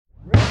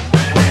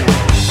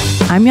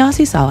I'm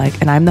Yasi Salek,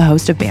 and I'm the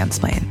host of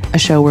Bandsplain, a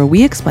show where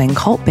we explain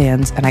cult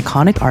bands and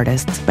iconic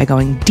artists by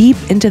going deep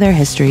into their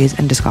histories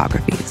and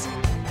discographies.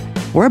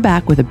 We're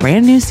back with a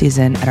brand new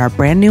season at our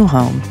brand new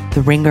home,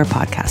 the Ringer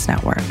Podcast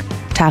Network,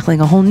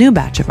 tackling a whole new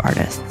batch of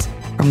artists,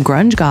 from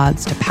grunge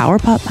gods to power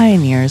pop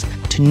pioneers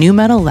to nu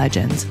metal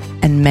legends,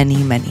 and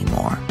many, many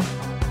more.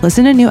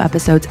 Listen to new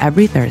episodes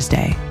every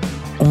Thursday,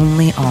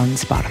 only on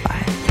Spotify.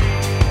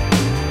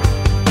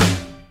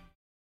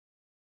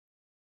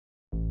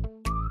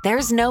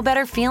 There's no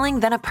better feeling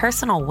than a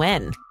personal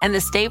win, and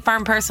the State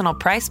Farm Personal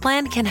Price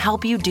Plan can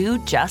help you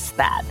do just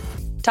that.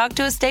 Talk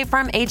to a State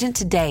Farm agent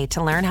today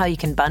to learn how you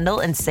can bundle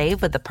and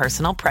save with the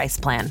Personal Price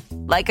Plan.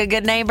 Like a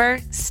good neighbor,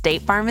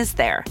 State Farm is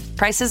there.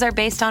 Prices are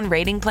based on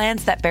rating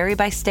plans that vary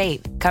by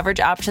state.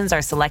 Coverage options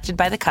are selected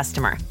by the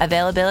customer.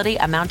 Availability,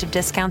 amount of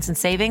discounts and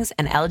savings,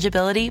 and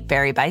eligibility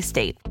vary by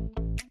state.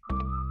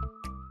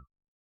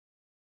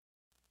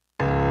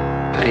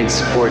 I need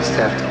support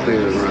staff to clear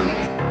the room.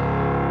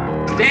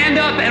 Stand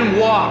up and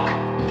walk.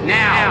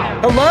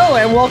 Now. Hello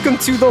and welcome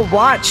to The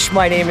Watch.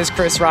 My name is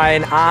Chris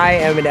Ryan. I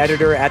am an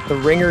editor at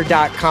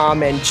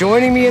TheRinger.com, and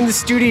joining me in the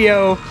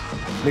studio,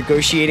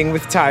 negotiating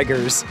with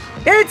tigers,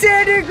 it's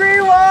Andy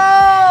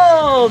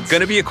Greenwald!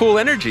 Gonna be a cool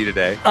energy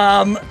today.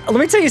 Let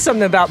me tell you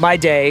something about my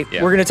day.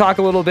 Yeah. We're gonna talk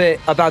a little bit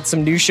about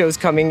some new shows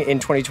coming in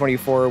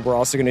 2024. We're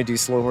also gonna do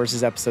Slow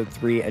Horses episode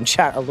 3 and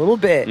chat a little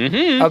bit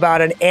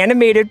about an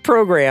animated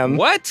program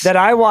that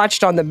I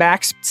watched on the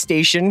Max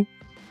station.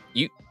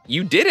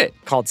 You did it.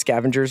 Called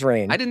Scavengers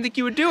Reign. I didn't think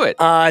you would do it.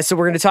 So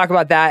we're going to talk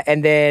about that.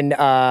 And then, so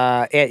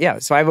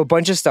I have a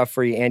bunch of stuff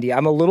for you, Andy.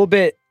 I'm a little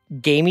bit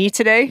gamey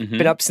today.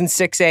 Been up since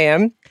 6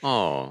 a.m.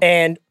 Oh.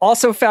 And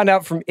also found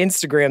out from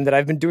Instagram that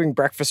I've been doing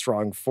breakfast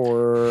wrong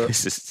for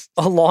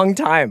a long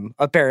time,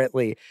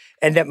 apparently.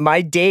 And that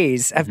my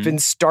days have been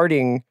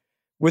starting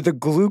with a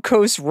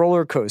glucose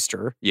roller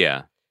coaster.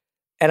 Yeah.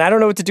 And I don't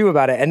know what to do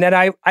about it. And then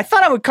I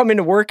thought I would come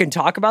into work and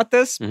talk about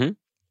this.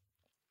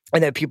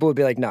 And then people would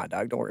be like, nah,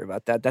 dog, don't worry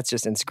about that. That's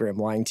just Instagram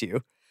lying to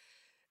you.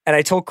 And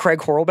I told Craig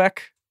Horlbeck,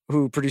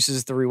 who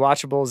produces The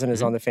Rewatchables and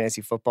is on the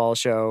Fantasy Football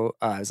Show,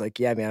 I was like,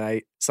 yeah, man,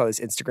 I saw this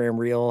Instagram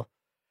reel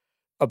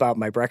about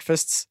my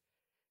breakfasts.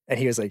 And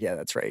he was like, yeah,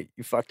 that's right.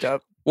 You fucked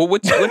up. Well,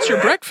 what's your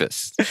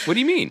breakfast? What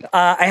do you mean?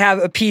 I have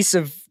a piece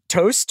of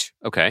toast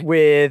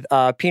with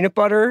peanut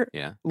butter,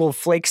 a little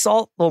flake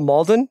salt, a little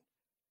Malden.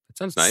 That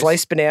sounds nice.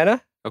 Sliced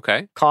banana.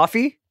 Okay.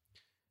 Coffee.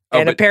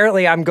 And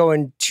apparently I'm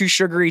going too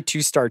sugary,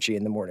 too starchy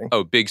in the morning.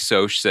 Oh, Big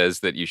Soch says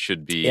that you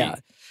should be... Yeah.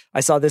 I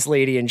saw this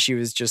lady and she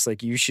was just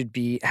like, you should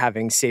be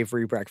having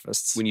savory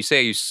breakfasts. When you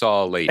say you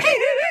saw a lady,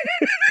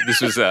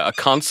 this was a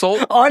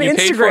consult? On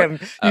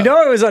Instagram. You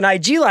know I was on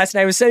IG last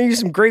night. I was sending you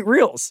some great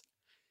reels.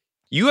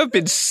 You have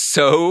been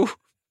so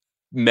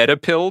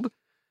meta-pilled.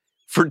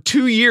 For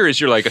 2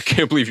 years, you're like, I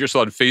can't believe you're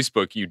still on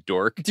Facebook, you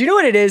dork. Do you know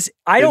what it is?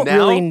 I don't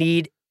really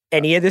need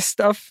any of this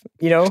stuff,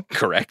 you know?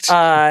 Correct.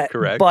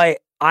 Correct.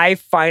 But I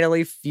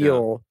finally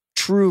feel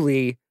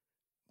truly,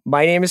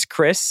 my name is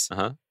Chris,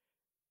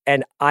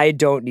 and I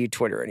don't need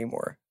Twitter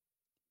anymore.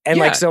 And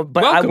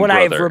what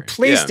I've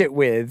replaced it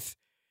with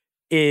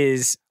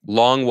is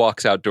long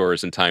walks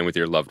outdoors and time with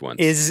your loved ones.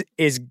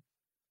 Is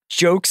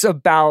jokes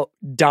about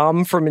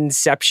Dom from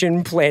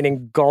Inception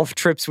planning golf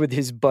trips with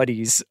his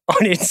buddies on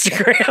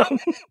Instagram.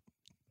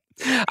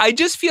 I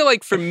just feel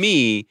like for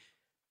me,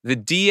 the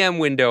DM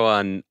window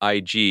on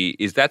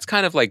IG that's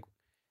kind of like,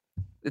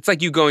 it's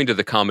like you going to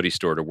the Comedy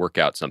Store to work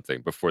out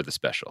something before the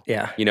special.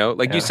 Yeah. You know,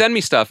 like you send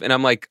me stuff and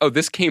I'm like, oh,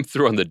 this came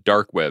through on the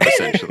dark web,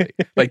 essentially.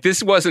 Like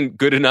this wasn't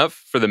good enough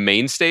for the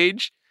main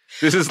stage.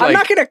 This is like... I'm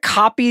not going to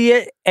copy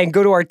it and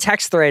go to our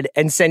text thread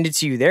and send it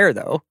to you there,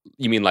 though.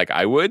 You mean like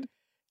I would?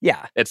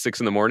 Yeah. At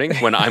 6 a.m.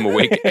 when I'm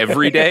awake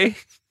every day?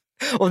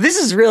 Well, this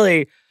is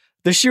really...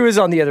 The shoe is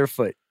on the other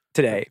foot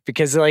today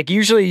because like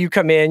usually you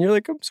come in, you're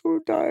like, I'm so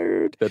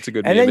tired. That's a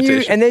good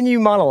invitation. And then you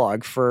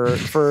monologue for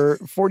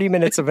 40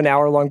 minutes of an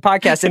hour-long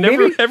podcast. And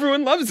maybe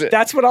everyone loves it.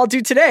 That's what I'll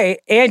do today.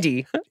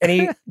 Andy,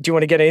 do you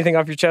want to get anything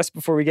off your chest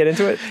before we get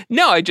into it?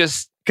 No, I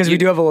just... Because we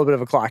do have a little bit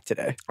of a clock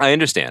today. I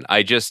understand.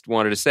 I just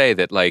wanted to say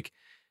that like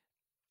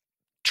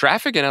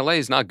traffic in LA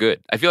is not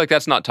good. I feel like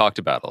that's not talked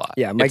about a lot.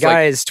 Yeah, my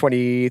guy is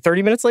 30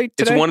 minutes late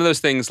today. It's one of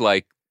those things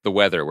like the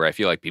weather where I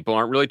feel like people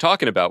aren't really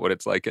talking about what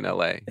it's like in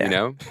LA, you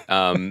know?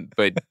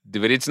 But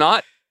it's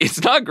not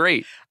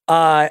great.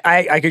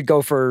 I could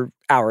go for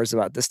hours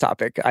about this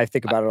topic. I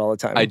think about it all the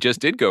time. I just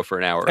did go for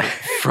an hour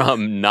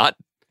from not,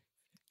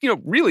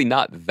 really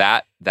not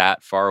that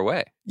far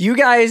away. You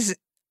guys,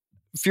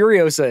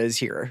 Furiosa is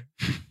here.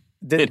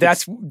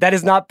 That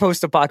is not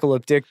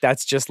post-apocalyptic.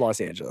 That's just Los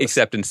Angeles.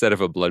 Except instead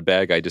of a blood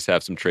bag, I just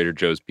have some Trader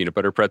Joe's peanut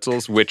butter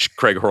pretzels, which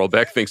Craig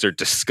Horlbeck thinks are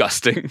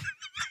disgusting,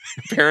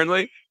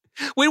 apparently.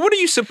 Wait, what are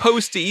you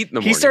supposed to eat in the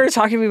morning? He started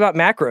talking to me about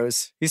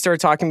macros. He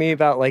started talking to me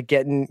about like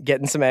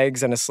getting some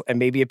eggs and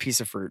maybe a piece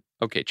of fruit.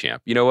 Okay,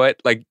 champ. You know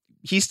what? Like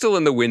he's still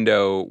in the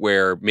window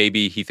where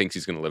maybe he thinks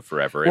he's going to live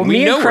forever. And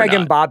me and Craig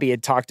and Bobby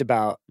had talked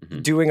about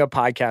doing a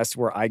podcast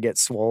where I get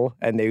swole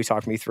and they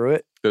talk me through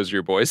it. Those are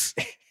your boys?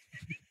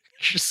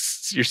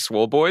 Your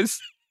swole boys?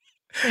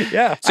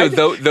 Yeah.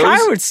 So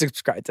I would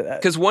subscribe to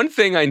that. Because one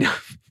thing I know,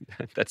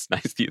 that's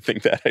nice. Do you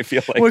think that? I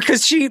feel like. Well,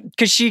 because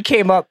she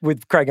came up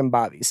with Craig and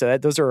Bobby, so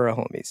those are her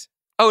homies.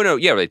 Oh no,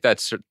 yeah, right.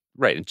 That's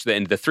right.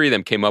 And the three of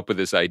them came up with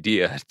this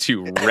idea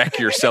to wreck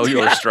your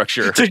cellular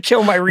structure, to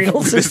kill my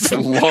renal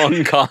system. This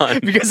long con.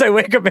 Because I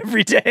wake up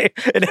every day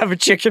and have a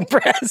chicken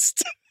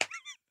breast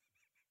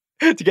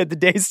to get the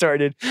day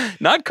started.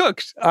 Not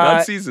cooked,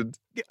 not seasoned.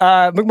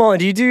 McMullen,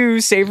 do you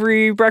do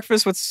savory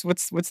breakfast? What's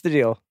the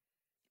deal?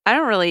 I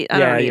don't really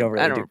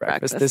do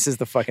breakfast. This is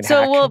the fucking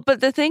hack.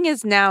 But the thing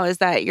is now is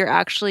that you're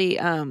actually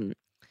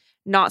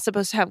not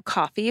supposed to have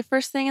coffee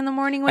first thing in the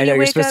morning when you wake up.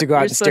 You're supposed to go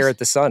out and stare at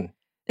the sun.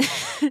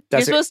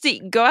 You're supposed to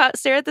go out,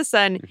 stare at the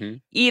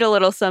sun, eat a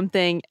little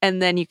something,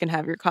 and then you can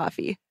have your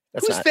coffee.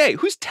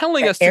 Who's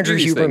telling us Andrew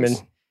to do these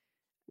Huberman.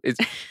 Things?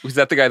 Was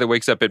that the guy that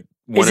wakes up at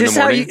 1 in the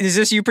morning? Is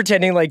this you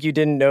pretending like you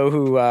didn't know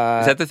who...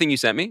 is that the thing you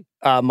sent me?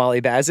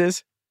 Molly Baz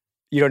is?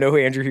 You don't know who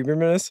Andrew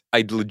Huberman is?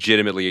 I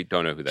legitimately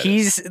don't know who that is.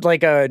 He's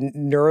like a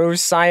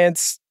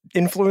neuroscience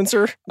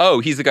influencer. Oh,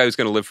 he's the guy who's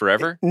going to live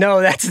forever?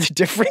 No, that's the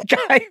different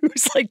guy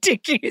who's like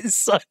taking his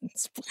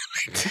son's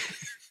blood.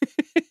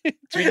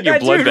 Drinking your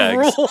blood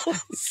bags.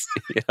 Rules.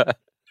 Yeah.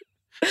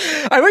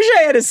 I wish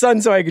I had a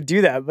son so I could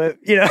do that, but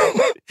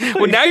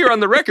Well, now you're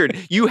on the record.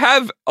 You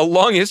have a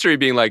long history of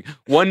being like,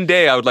 one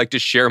day I would like to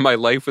share my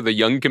life with a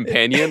young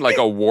companion, like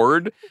a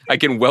ward. I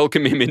can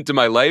welcome him into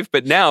my life.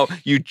 But now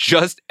you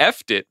just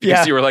effed it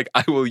because you were like,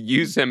 I will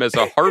use him as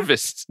a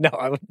harvest. No,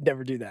 I would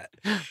never do that.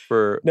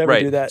 Never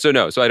do that.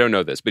 So I don't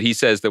know this, but he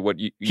says that what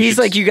he's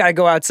like, you got to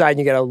go outside and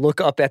you got to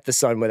look up at the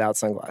sun without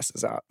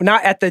sunglasses out.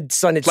 Not at the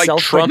sun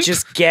itself, but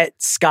just get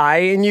sky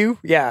in you.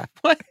 Yeah.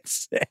 What?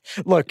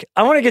 Look,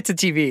 I want to get to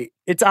TV.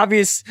 It's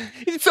obvious.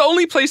 It's the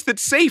only place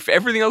that's safe.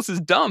 Everything else is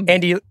dumb.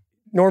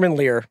 Norman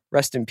Lear,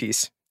 rest in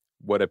peace.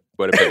 What a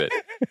pivot.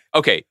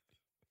 Okay,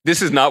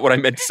 this is not what I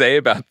meant to say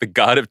about the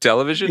god of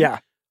television. Yeah.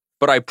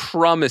 But I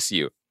promise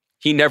you,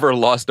 he never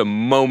lost a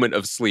moment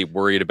of sleep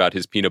worried about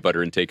his peanut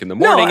butter intake in the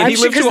morning. And he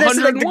lived to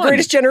 101. Like the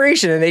greatest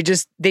generation. And they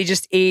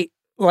just ate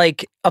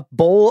like a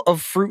bowl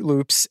of Fruit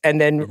Loops and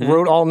then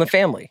wrote All in the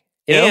Family.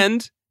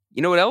 And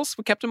you know what else?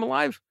 What kept him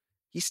alive?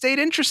 He stayed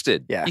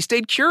interested. Yeah. He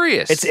stayed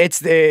curious.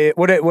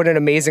 What an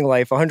amazing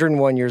life.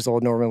 101 years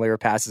old, Norman Lear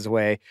passes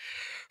away.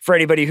 For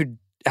anybody who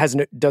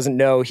doesn't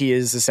know, he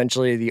is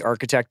essentially the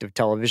architect of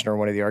television, or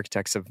one of the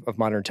architects of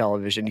modern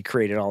television. He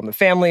created All in the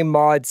Family,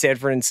 Maude,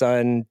 Sanford and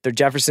Son, The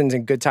Jeffersons,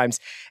 and Good Times.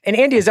 And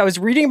Andy, as I was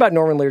reading about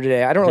Norman Lear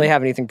today, I don't really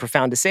have anything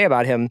profound to say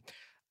about him.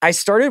 I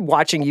started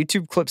watching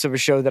YouTube clips of a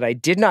show that I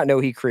did not know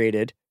he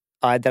created,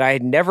 that I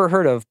had never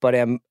heard of, but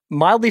am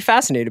mildly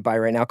fascinated by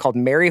right now, called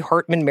Mary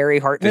Hartman.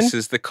 This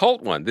is the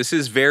cult one. This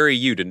is very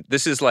you.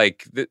 This is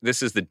like,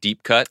 this is the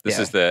deep cut. This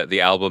is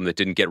the album that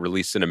didn't get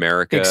released in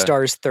America. Big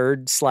Star's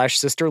third /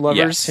 Sister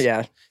Lovers. Yes.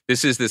 Yeah.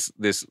 This is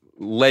this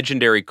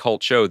legendary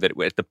cult show that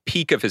at the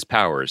peak of his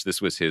powers,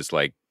 this was his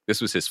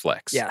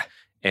flex. Yeah.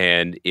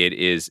 And it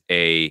is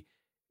a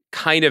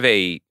kind of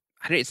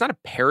it's not a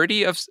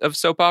parody of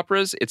soap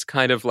operas. It's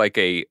kind of like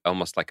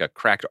almost like a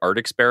cracked art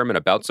experiment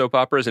about soap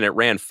operas, and it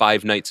ran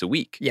 5 nights a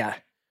week. Yeah.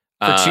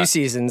 For 2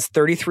 seasons,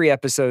 33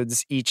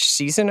 episodes each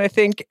season, I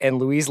think. And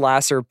Louise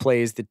Lasser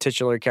plays the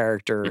titular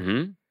character.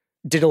 Mm-hmm.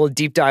 Did a little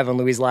deep dive on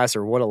Louise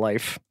Lasser. What a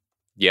life.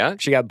 Yeah.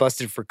 She got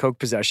busted for coke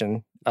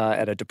possession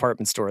at a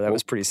department store. That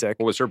was pretty sick.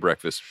 What was her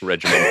breakfast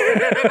regimen?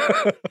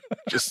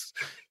 Just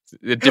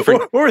a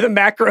different... What were the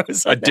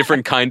macros? A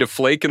different kind of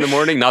flake in the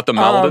morning, not the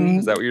Malden?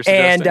 Is that what you're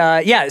suggesting?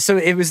 And so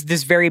it was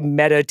this very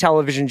meta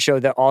television show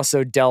that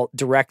also dealt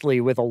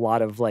directly with a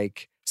lot of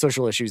like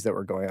social issues that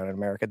were going on in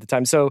America at the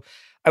time. So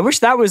I wish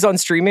that was on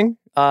streaming.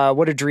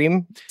 What a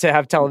dream to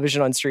have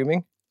television on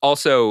streaming.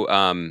 Also,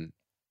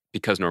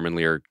 because Norman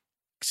Lear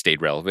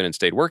stayed relevant and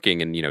stayed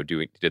working, and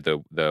did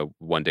the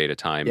One Day at a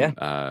Time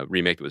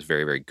remake that was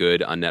very, very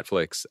good on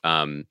Netflix.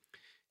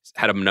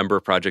 Had a number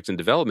of projects in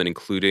development,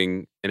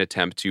 including an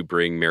attempt to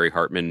bring Mary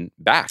Hartman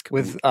back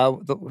with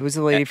who's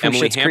the lady from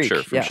Emily Schitt's Hampshire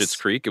Creek? from Schitt's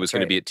Creek. It was going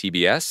to be at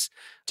TBS.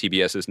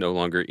 TBS is no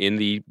longer in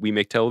the We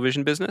Make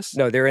Television business.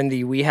 No, they're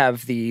in we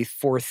have the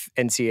 4th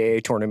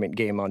NCAA tournament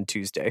game on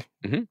Tuesday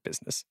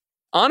business.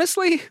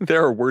 Honestly,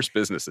 there are worse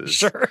businesses.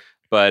 Sure,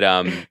 but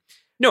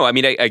no, I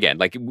mean, again,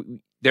 like.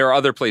 There are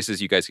other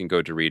places you guys can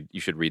go to read. You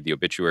should read the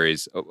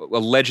obituaries. A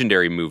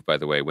legendary move, by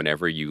the way,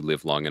 whenever you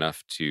live long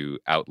enough to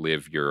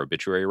outlive your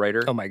obituary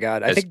writer. Oh, my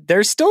God. I think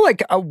there's still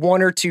like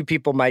 1 or 2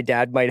 people my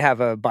dad might have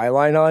a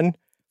byline on,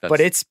 but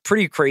it's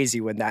pretty crazy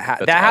when that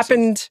happened. That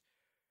happened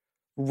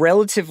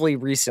relatively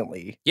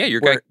recently. Yeah,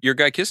 your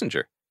guy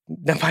Kissinger.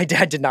 No, my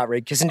dad did not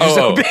read Kissinger's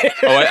obit.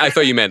 I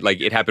thought you meant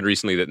like it happened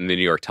recently that in the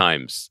New York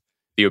Times,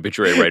 the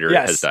obituary writer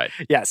has died.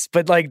 Yes,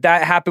 but like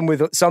that happened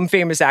with some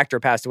famous actor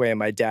passed away, and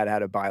my dad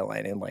had a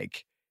byline in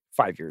like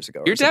 5 years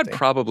ago. Your dad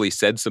probably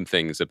said some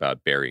things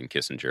about burying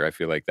Kissinger. I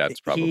feel like that's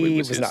probably he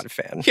was not a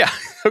fan. Yeah.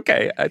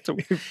 Okay.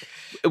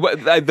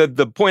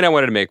 The point I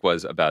wanted to make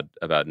was about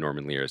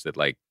Norman Lear is that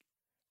like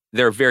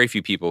there are very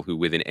few people who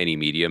within any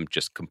medium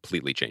just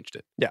completely changed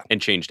it. Yeah. And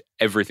changed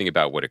everything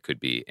about what it could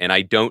be. And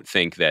I don't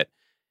think that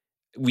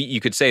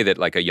you could say that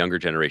like a younger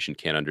generation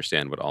can't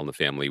understand what All in the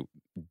Family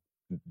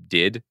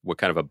did, what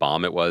kind of a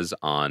bomb it was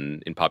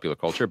in popular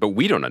culture, but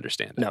we don't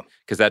understand it. No.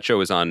 Because that show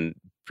was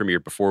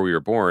premiered before we were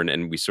born,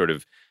 and we sort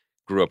of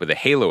grew up with the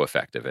halo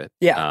effect of it.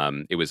 Yeah.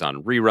 It was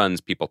on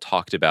reruns. People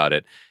talked about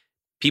it.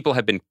 People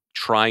have been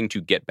trying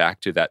to get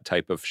back to that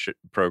type of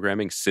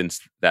programming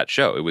since that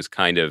show. It was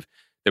kind of,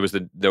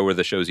 there were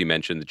the shows you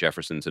mentioned, The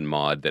Jeffersons and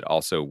Maude, that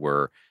also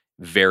were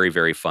very,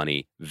 very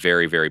funny,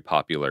 very, very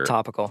popular.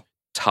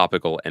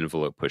 Topical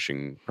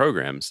envelope-pushing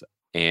programs.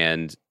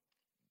 And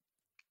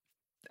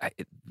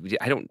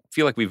I don't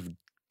feel like we've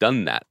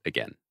done that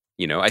again.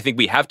 You know, I think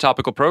we have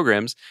topical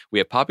programs, we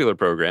have popular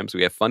programs,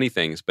 we have funny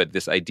things, but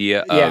this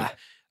idea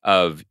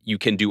of you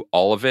can do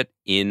all of it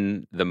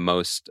in the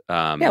most...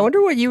 I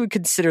wonder what you would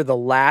consider the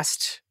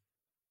last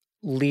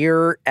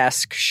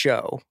Lear-esque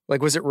show.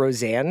 Like, was it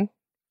Roseanne?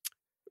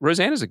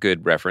 Roseanne is a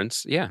good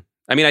reference, yeah.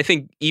 I mean, I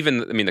think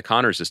The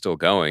Conners is still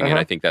going, and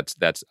I think that's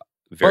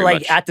very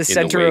much at the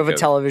center of a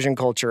television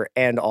culture,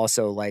 and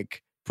also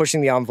like pushing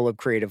the envelope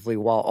creatively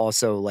while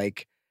also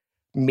like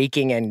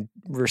making and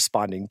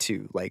responding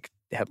to like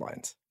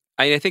headlines.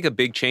 I think a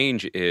big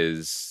change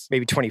is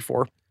maybe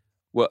 24.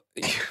 Well,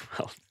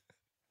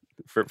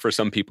 for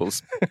some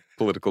people's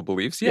political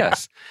beliefs,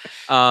 yes.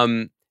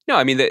 No,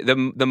 I mean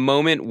the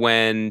moment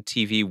when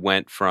TV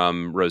went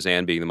from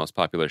Roseanne being the most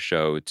popular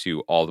show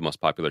to all the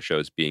most popular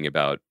shows being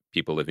about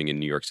people living in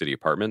New York City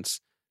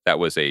apartments, that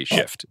was a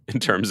shift in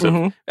terms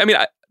of. I mean,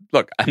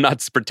 I'm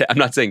not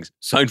saying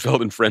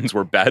Seinfeld and Friends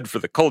were bad for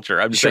the culture.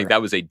 I'm just saying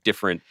that was a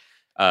different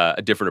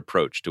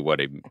approach to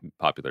what a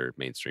popular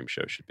mainstream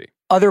show should be.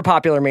 Other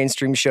popular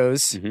mainstream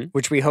shows,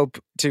 which we hope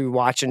to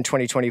watch in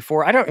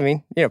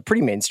 2024.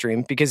 Pretty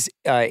mainstream, because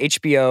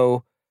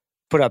HBO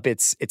put up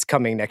its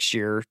coming next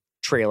year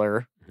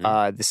trailer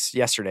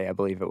yesterday, I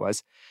believe it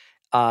was,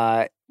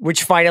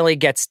 which finally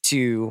gets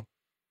to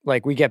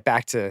like we get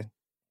back to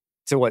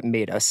what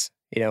made us.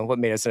 You know, what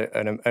made us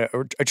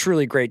a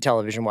truly great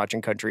television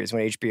watching country is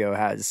when HBO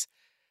has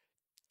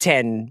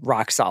 10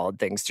 rock solid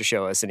things to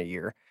show us in a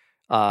year.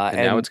 And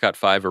now it's got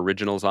 5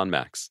 originals on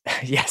Max.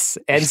 Yes.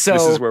 And so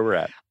this is where we're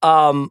at.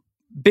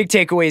 Big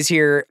takeaways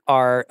here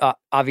are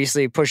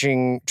obviously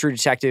pushing True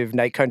Detective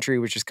Night Country,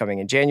 which is coming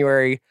in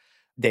January.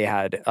 They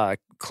had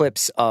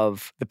clips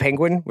of The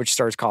Penguin, which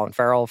stars Colin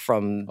Farrell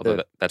from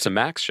that's a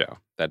Max show.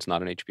 That's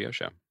not an HBO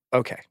show.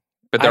 Okay.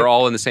 But they're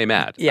all in the same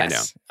ad.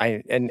 Yes,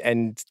 I know.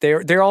 And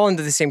they're all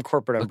under the same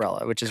corporate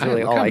umbrella, which is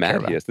really all I care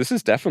about. This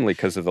is definitely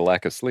because of the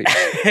lack of sleep.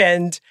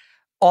 And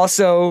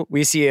also,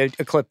 we see a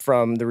clip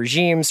from The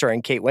Regime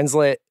starring Kate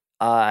Winslet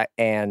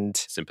and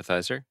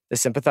Sympathizer. The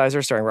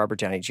Sympathizer starring Robert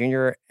Downey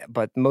Jr.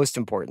 But most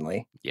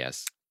importantly,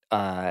 yes,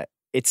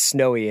 it's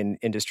snowy in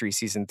Industry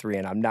Season 3,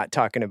 and I'm not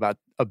talking about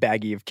a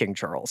baggie of King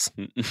Charles.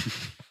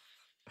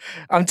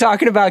 I'm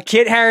talking about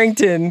Kit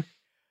Harington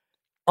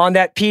on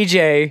that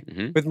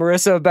PJ with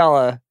Marissa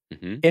Abella.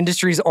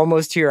 Industry's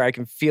almost here. I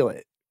can feel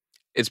it.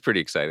 It's pretty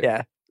exciting.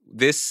 Yeah.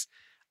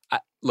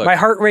 Look, my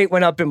heart rate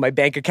went up and my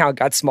bank account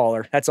got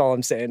smaller. That's all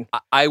I'm saying.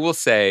 I will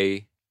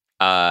say,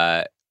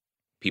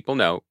 people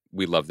know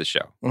we love the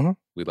show.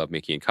 We love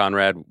Mickey and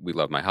Conrad. We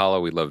love My Hollow.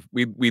 We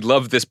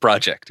love this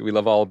project. We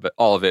love all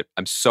of it.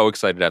 I'm so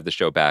excited to have the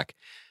show back.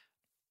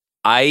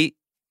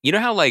 You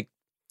know how like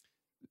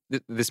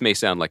this may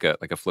sound like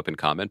a flippant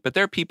comment, but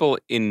there are people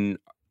in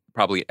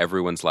probably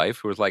everyone's life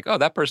who was like, oh,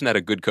 that person had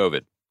a good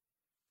COVID.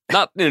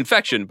 Not an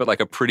infection, but like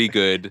a pretty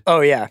good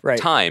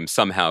time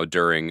somehow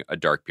during a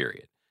dark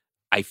period.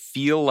 I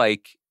feel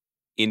like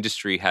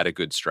Industry had a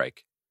good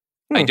strike.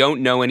 I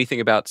don't know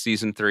anything about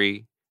season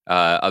 3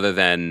 other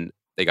than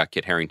they got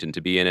Kit Harington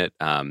to be in it.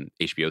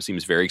 HBO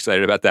seems very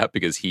excited about that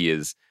because he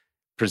is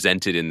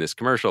presented in this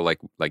commercial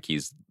like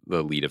he's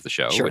the lead of the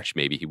show, which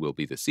maybe he will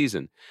be this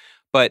season.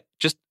 But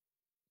just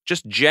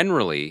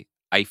generally,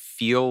 I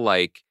feel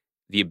like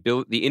the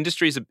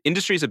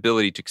industry's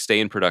ability to stay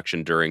in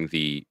production during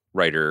the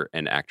writer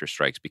and actor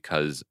strikes,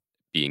 because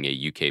being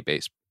a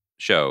UK-based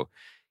show,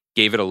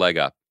 gave it a leg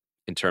up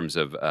in terms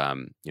of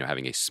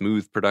having a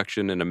smooth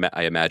production and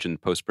I imagine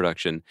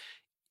post-production.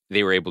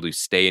 They were able to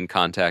stay in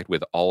contact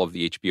with all of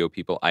the HBO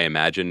people, I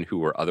imagine, who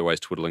were otherwise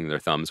twiddling their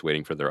thumbs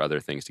waiting for their other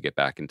things to get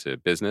back into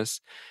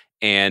business.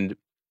 And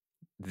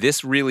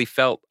this really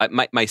felt,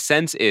 my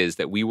sense is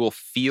that we will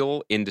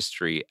feel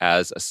Industry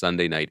as a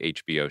Sunday night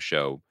HBO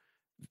show,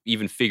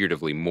 even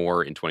figuratively,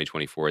 more in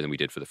 2024 than we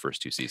did for the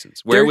first 2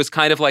 seasons, where it was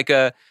kind of like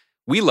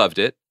we loved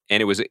it,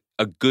 and it was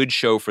a good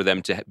show for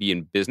them to be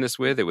in business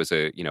with. It was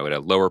at a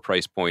lower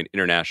price point,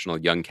 international,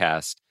 young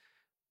cast,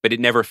 but it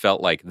never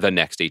felt like the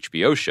next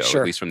HBO show,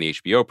 at least from the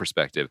HBO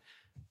perspective.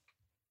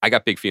 I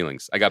got big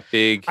feelings. I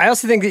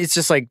also think that it's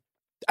just like,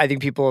 I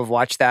think people have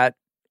watched that.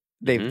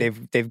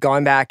 They've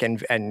gone back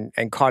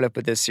and caught up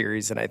with this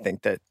series, and I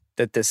think that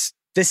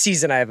this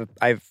season I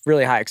have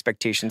really high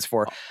expectations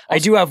for. Also, I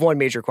do have one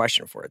major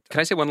question for it, though.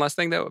 Can I say one last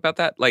thing though about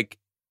that? Like,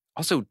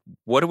 also,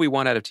 what do we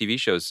want out of TV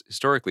shows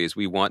historically is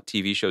we want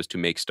TV shows to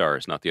make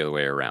stars, not the other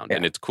way around. Yeah.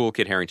 And it's cool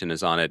Kit Harington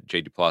is on it.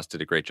 J.D. Duplass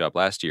did a great job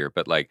last year,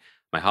 but like,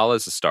 Myha'la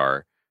is a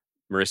star.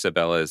 Marissa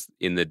Bella is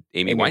in the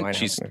Amy Winehouse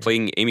she's movie.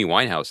 playing Amy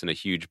Winehouse in a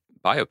huge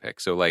biopic.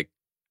 So like,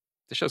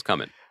 the show's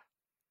coming.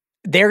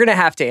 They're going to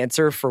have to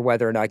answer for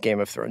whether or not Game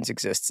of Thrones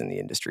exists in the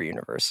industry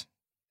universe.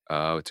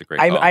 Oh, it's a great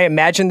call. I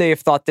imagine they have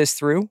thought this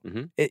through.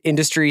 Mm-hmm.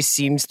 Industry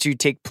seems to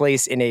take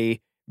place in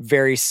a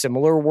very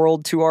similar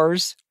world to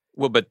ours.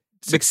 Well, but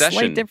With Succession,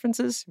 slight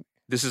differences.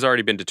 this has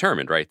already been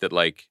determined, right? That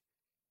like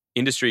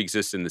industry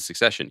exists in the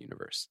Succession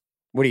universe.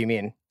 What do you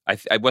mean?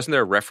 I wasn't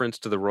there a reference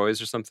to the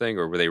Roys or something,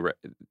 or were they?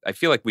 I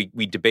feel like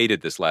we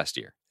debated this last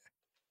year.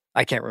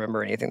 I can't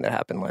remember anything that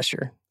happened last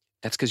year.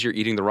 That's because you're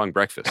eating the wrong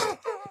breakfast.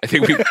 I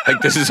think we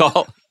like this is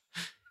all.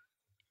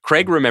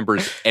 Craig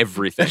remembers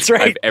everything That's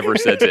right. I've ever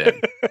said to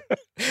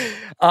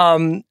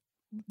him.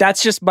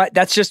 That's just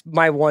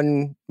my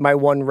one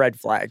red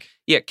flag.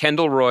 Yeah,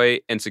 Kendall Roy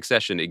and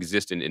Succession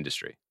exist in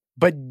industry.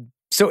 But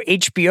so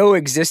HBO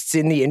exists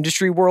in the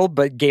industry world,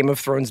 but Game of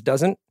Thrones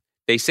doesn't.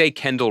 They say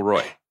Kendall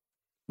Roy,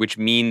 which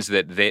means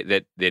that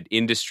that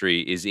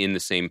industry is in the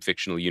same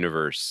fictional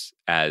universe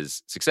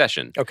as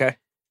Succession. Okay,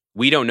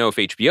 We don't know if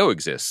HBO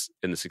exists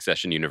in the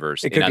Succession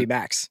universe. it could be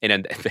Max.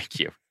 And thank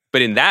you.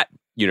 But in that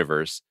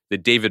universe, the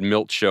David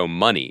Milch show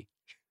Money,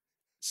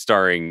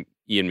 starring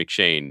Ian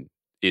McShane,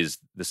 is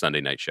the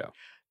Sunday night show.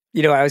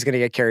 You know, I was going to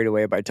get carried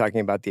away by talking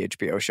about the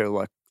HBO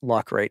show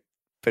Luck, right?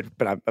 But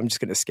I'm just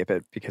going to skip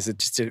it because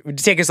it would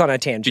take us on a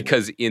tangent.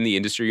 Because in the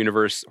industry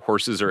universe,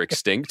 horses are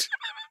extinct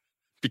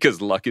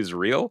because luck is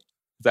real.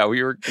 Is that what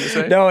you were going to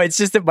say? No, it's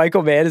just that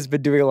Michael Mann has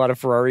been doing a lot of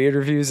Ferrari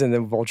interviews, and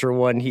then Vulture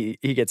One, he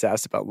gets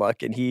asked about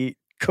Luck, and he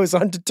goes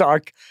on to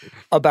talk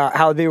about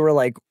how they were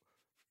like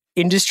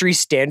industry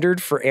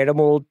standard for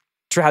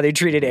how they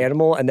treated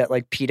animal, and that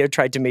like PETA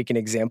tried to make an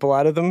example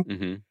out of them.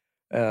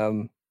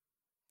 Mm-hmm.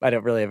 I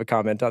don't really have a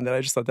comment on that.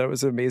 I just thought that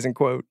was an amazing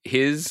quote.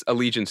 His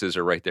allegiances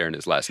are right there in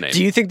his last name.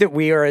 Do you think that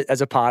we are, as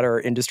a pod, are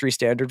industry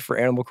standard for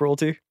animal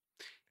cruelty?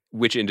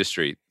 Which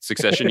industry?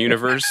 Succession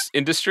universe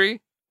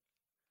industry?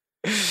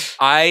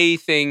 I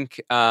think,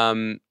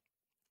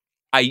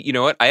 you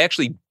know what? I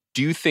actually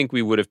do think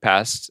we would have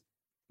passed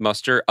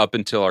muster up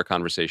until our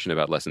conversation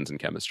about lessons in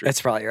chemistry.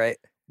 That's probably right.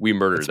 We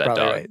murdered that dog.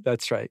 Right.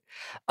 That's right.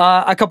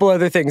 A couple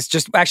other things.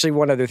 Just actually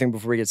one other thing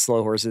before we get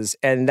slow horses,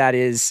 and that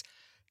is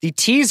the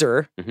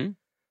teaser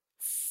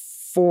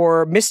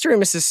for Mr.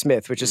 and Mrs.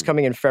 Smith, which is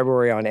coming in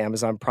February on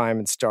Amazon Prime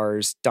and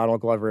stars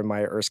Donald Glover and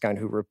Maya Erskine,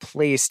 who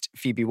replaced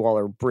Phoebe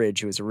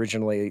Waller-Bridge, who was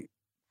originally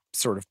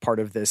sort of part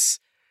of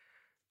this.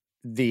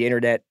 The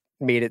internet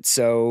made it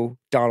so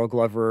Donald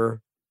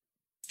Glover,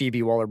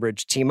 Phoebe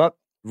Waller-Bridge team up,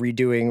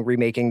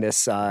 remaking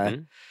this.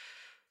 I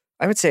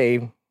would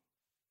say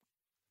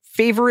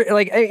favorite,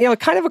 like, you know,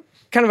 kind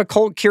of a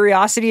cult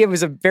curiosity. It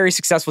was a very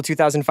successful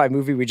 2005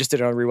 movie. We just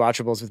did it on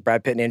Rewatchables with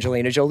Brad Pitt and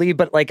Angelina Jolie,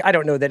 but like, I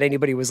don't know that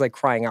anybody was like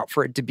crying out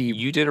for it to be.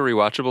 You did a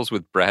Rewatchables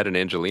with Brad and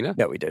Angelina?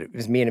 No, we did. It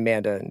was me and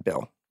Amanda and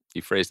Bill.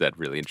 You phrased that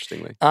really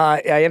interestingly.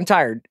 I am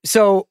tired.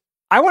 So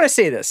I want to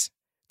say this.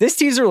 This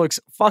teaser looks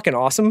fucking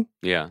awesome.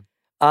 Yeah.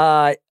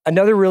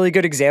 Another really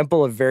good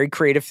example of very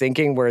creative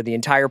thinking where the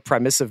entire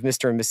premise of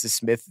Mr. and Mrs.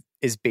 Smith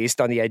is based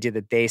on the idea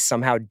that they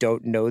somehow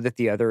don't know that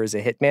the other is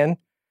a hitman.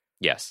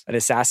 Yes. An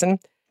assassin.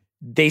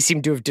 They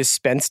seem to have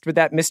dispensed with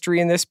that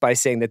mystery in this by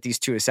saying that these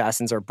two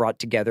assassins are brought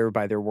together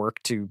by their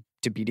work to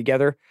be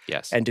together.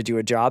 Yes. And to do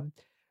a job.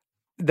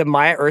 The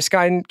Maya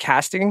Erskine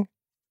casting.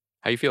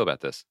 How you feel about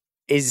this?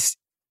 Is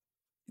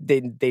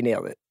they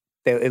nailed it.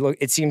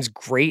 It seems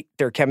great.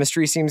 Their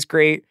chemistry seems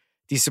great.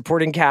 The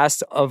supporting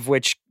cast, of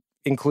which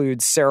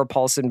includes Sarah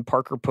Paulson,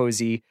 Parker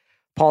Posey,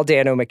 Paul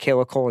Dano,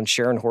 Michaela Cole, and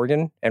Sharon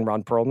Horgan, and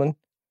Ron Perlman.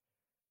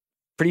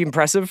 Pretty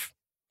impressive.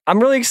 I'm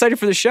really excited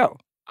for the show.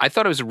 I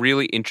thought it was a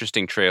really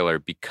interesting trailer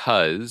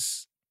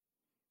because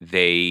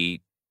they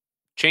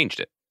changed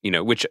it, you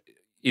know, which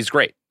is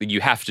great.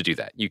 You have to do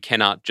that. You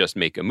cannot just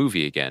make a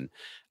movie again.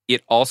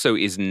 It also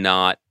is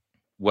not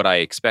what I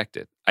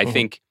expected. I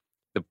think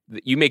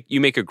you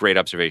make a great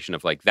observation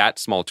of like that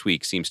small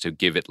tweak seems to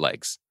give it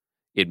legs.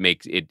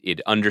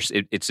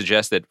 It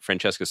suggests that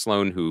Francesca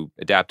Sloan, who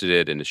adapted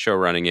it and is show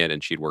running it,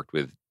 and she'd worked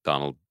with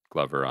Donald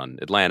Glover on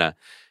Atlanta,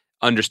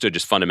 understood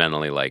just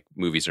fundamentally like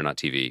movies are not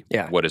TV.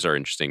 Yeah. What is our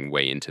interesting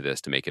way into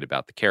this to make it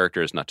about the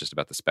characters, not just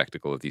about the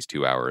spectacle of these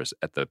 2 hours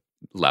at the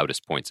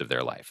loudest points of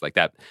their life? Like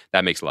that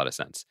makes a lot of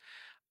sense.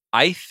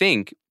 I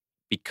think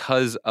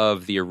because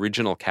of the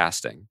original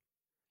casting,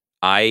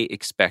 I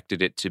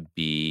expected it to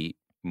be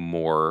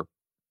more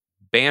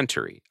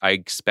bantery. I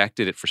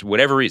expected it for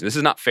whatever reason. This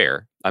is not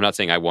fair. I'm not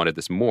saying I wanted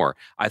this more.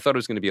 I thought it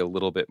was going to be a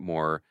little bit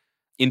more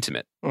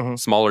intimate,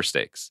 smaller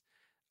stakes.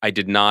 I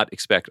did not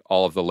expect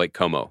all of the Lake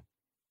Como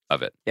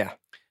of it. Yeah.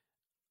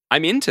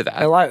 I'm into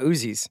that. A lot of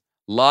Uzis.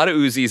 A lot of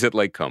Uzis at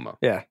Lake Como.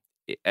 Yeah.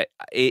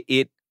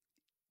 It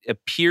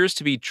appears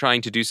to be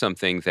trying to do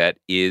something that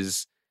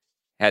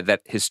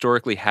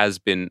historically has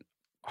been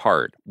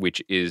hard,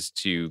 which is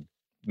to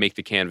make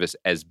the canvas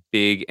as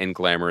big and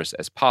glamorous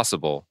as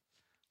possible,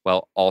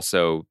 while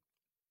also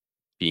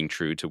being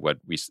true to what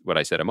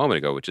I said a moment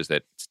ago, which is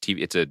that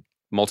it's a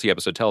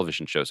multi-episode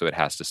television show, so it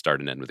has to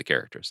start and end with the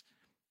characters.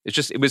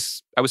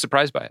 I was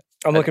surprised by it.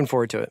 I'm looking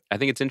forward to it. I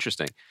think it's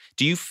interesting.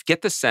 Do you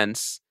get the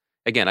sense,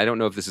 again, I don't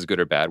know if this is good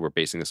or bad, we're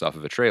basing this off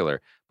of a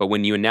trailer, but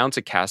when you announce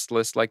a cast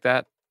list like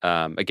that,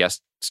 a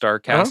guest star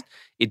cast,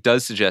 it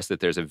does suggest that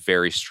there's a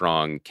very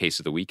strong case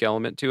of the week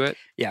element to it.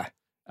 Yeah.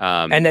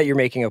 And that you're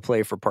making a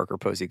play for Parker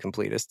Posey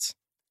completists.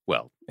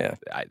 Well, yeah,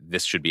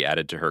 this should be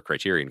added to her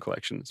Criterion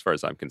collection, as far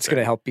as I'm concerned. It's going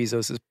to help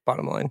Bezos'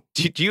 bottom line.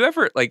 Do you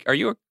ever, are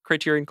you a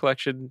Criterion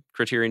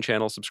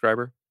Channel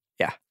subscriber?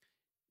 Yeah.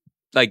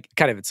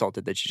 Kind of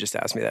insulted that you just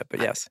asked me that, but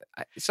yes.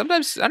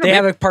 Sometimes, I don't know. They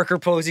have a Parker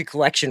Posey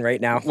collection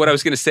right now. What I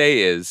was going to say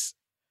is,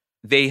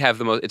 they have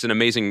it's an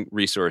amazing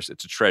resource.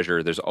 It's a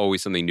treasure. There's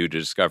always something new to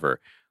discover.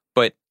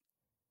 But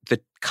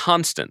the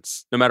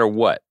constants, no matter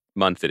what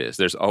month it is,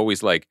 there's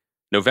always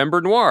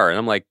November Noir. And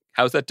I'm like,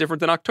 how's that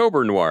different than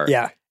October Noir?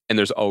 Yeah. And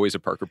there's always a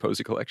Parker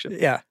Posey collection.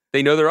 Yeah.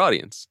 They know their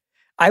audience.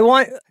 I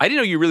didn't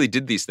know you really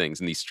did these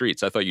things in these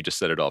streets. I thought you just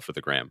said it all for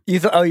the gram. You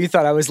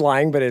thought I was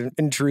lying, but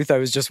in truth, I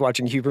was just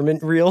watching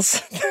Huberman reels.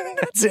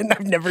 That's it.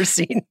 I've never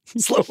seen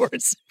Slow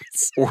Horses.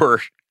 Or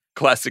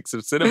classics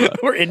of cinema.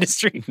 Or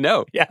industry.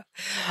 No. Yeah.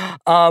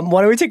 Why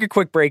don't we take a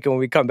quick break, and when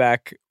we come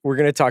back, we're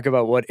going to talk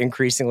about what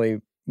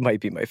increasingly might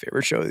be my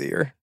favorite show of the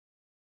year.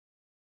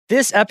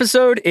 This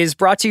episode is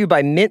brought to you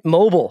by Mint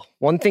Mobile.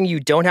 One thing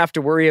you don't have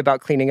to worry about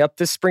cleaning up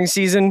this spring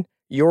season,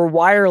 your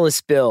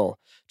wireless bill.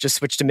 Just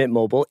switch to Mint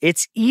Mobile.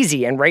 It's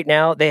easy, and right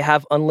now they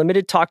have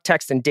unlimited talk,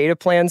 text, and data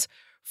plans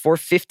for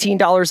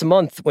 $15 a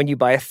month when you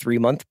buy a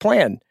 3-month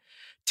plan.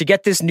 To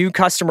get this new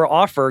customer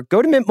offer,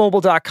 go to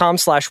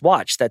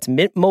mintmobile.com/watch. That's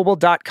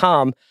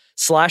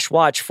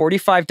mintmobile.com/watch.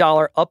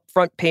 $45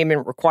 upfront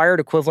payment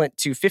required, equivalent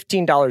to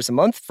 $15 a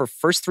month for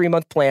first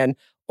 3-month plan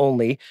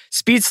only.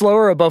 Speed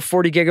slower above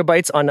 40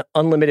 gigabytes on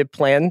unlimited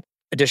plan.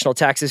 Additional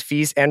taxes,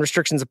 fees, and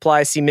restrictions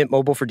apply. See Mint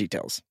Mobile for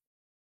details.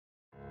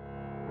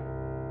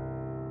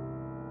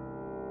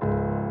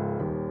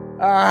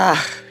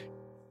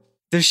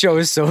 This show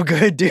is so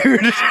good,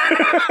 dude.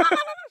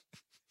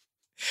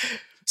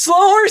 Slow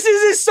Horses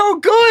is so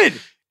good.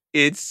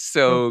 It's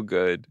so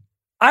good.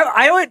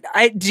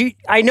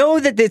 I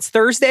know that it's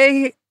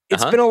Thursday.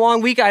 It's been a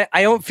long week. I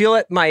don't feel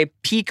at my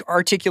peak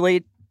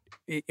articulate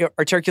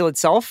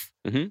self.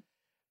 Mm-hmm.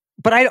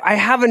 But I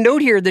have a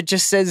note here that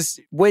just says,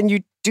 when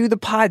you do the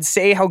pod,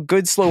 say how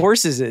good Slow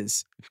Horses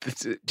is.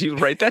 Do you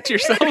write that to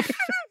yourself?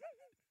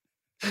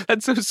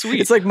 That's so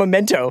sweet. It's like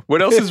Memento.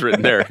 What else is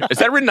written there? Is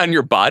that written on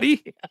your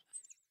body? Yeah.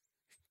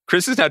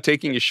 Chris is now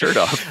taking his shirt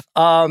off.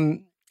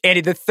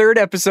 Andy, the third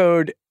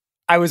episode,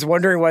 I was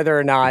wondering whether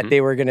or not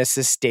they were going to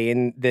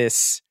sustain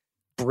this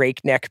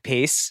breakneck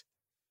pace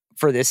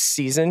for this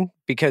season,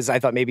 because I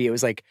thought maybe it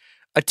was like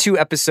a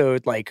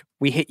 2-episode,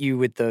 we hit you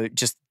with the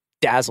just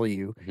dazzle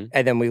you,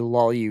 and then we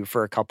lull you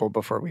for a couple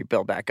before we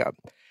build back up.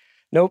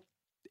 Nope.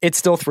 It's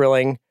still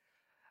thrilling.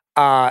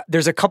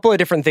 There's a couple of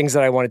different things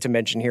that I wanted to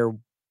mention here,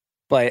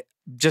 but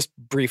just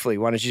briefly,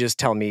 why don't you just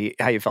tell me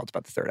how you felt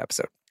about the third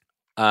episode?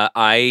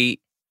 I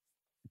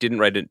didn't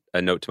write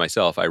a note to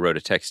myself. I wrote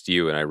a text to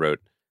you, and I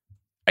wrote,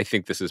 I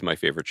think this is my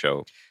favorite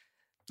show.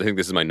 I think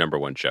this is my number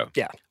one show.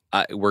 Yeah.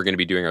 We're going to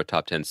be doing our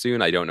top 10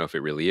 soon. I don't know if it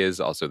really is.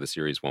 Also, the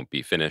series won't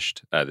be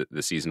finished.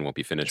 The season won't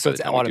be finished. So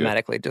it's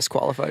automatically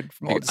disqualified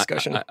from all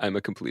discussion. I'm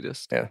a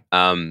completist. Yeah.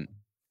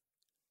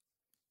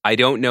 I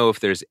don't know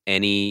if there's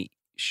any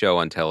show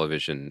on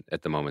television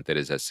at the moment that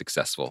is as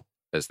successful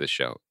as this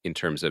show in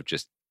terms of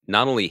just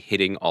not only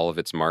hitting all of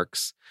its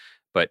marks,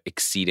 but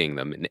exceeding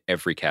them in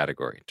every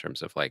category in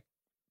terms of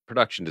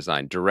production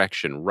design,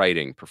 direction,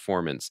 writing,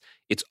 performance.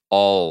 It's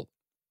all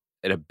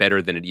at a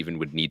better than it even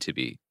would need to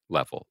be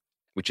level,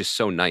 which is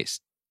so nice.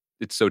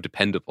 It's so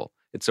dependable.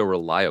 It's so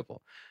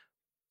reliable.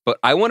 But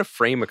I want to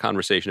frame a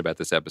conversation about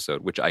this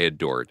episode, which I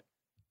adored.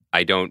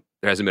 There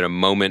hasn't been a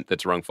moment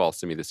that's rung false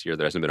to me this year.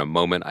 There hasn't been a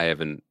moment I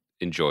haven't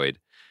enjoyed.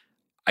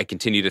 I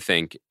continue to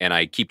think, and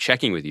I keep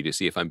checking with you to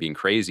see if I'm being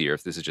crazy or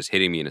if this is just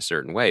hitting me in a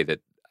certain way, that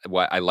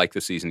I like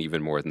the season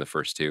even more than the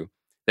first two.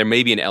 There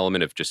may be an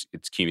element of just,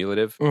 it's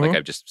cumulative.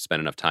 I've just spent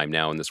enough time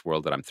now in this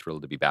world that I'm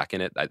thrilled to be back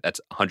in it. That's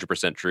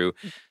 100% true.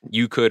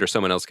 You could, or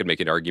someone else could make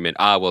an argument,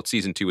 well,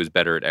 season 2 is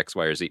better at X,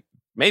 Y, or Z.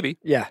 Maybe.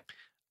 Yeah.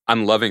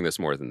 I'm loving this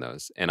more than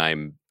those. And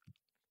I'm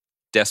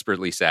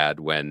desperately sad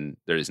when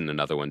there isn't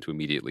another one to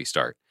immediately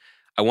start.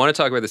 I want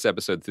to talk about this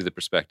episode through the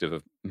perspective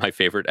of my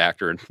favorite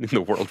actor in the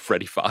world,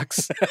 Freddie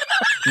Fox.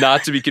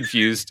 Not to be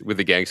confused with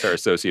the gang star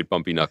associate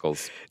Bumpy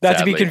Knuckles. Not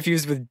to be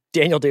confused with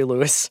Daniel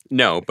Day-Lewis.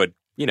 No, but,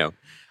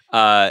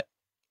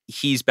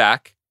 he's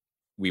back.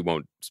 We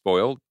won't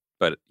spoil,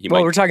 but he might.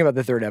 Well, we're talking about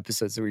the third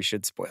episode, so we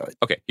should spoil it.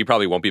 Okay, he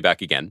probably won't be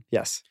back again.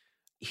 Yes.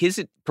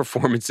 His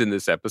performance in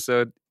this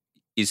episode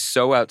is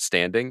so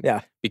outstanding.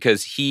 Yeah.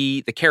 Because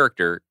the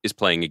character is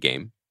playing a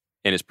game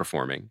and is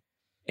performing.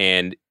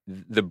 And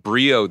the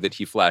brio that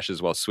he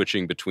flashes while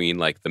switching between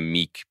the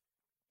meek,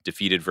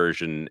 defeated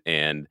version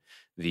and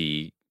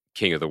the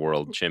king of the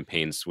world,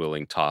 champagne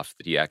swilling toff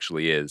that he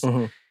actually is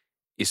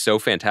so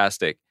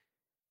fantastic.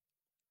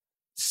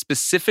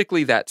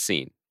 Specifically that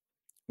scene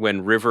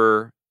when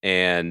River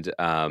and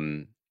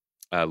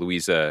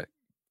Louisa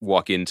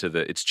walk into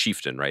it's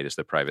Chieftain, right? Is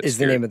the private is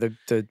security. The name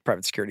of the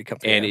private security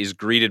company. And is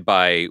greeted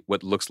by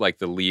what looks like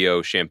the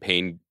Leo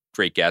Champagne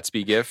Great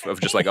Gatsby gif of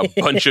just like a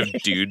bunch of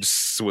dudes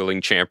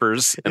swilling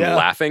champers and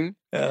laughing.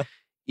 Yeah.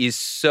 Is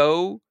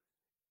so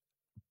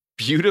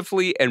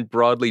beautifully and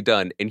broadly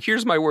done. And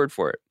here's my word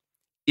for it.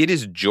 It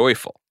is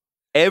joyful.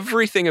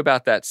 Everything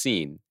about that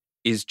scene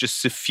is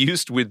just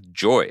suffused with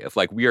joy of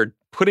like, we are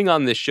putting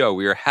on this show.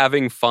 We are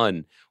having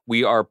fun.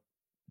 We are,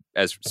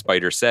 as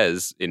Spider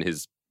says in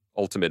his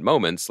ultimate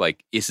moments,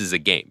 like, this is a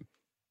game.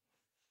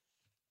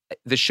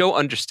 The show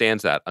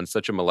understands that on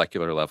such a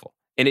molecular level.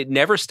 And it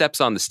never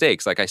steps on the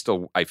stakes. Like,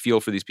 I feel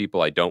for these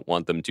people. I don't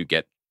want them to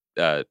get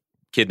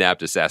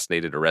kidnapped,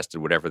 assassinated,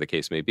 arrested, whatever the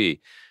case may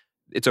be.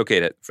 It's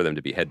okay for them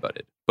to be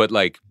headbutted. But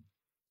like,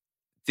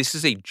 this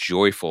is a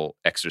joyful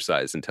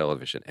exercise in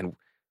television. And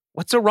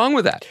what's so wrong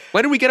with that?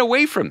 Why do we get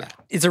away from that?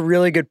 It's a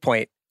really good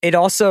point. It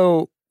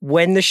also,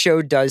 when the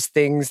show does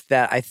things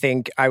that I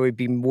think I would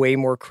be way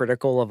more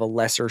critical of a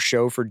lesser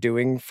show for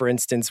doing, for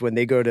instance, when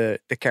they go to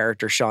the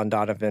character Sean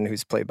Donovan,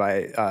 who's played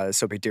by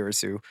Sope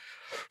Dirisu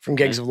from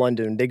Gangs of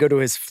London, they go to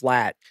his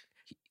flat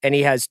and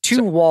he has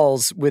two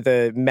walls with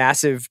a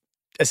massive,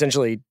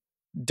 essentially,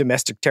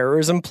 domestic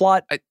terrorism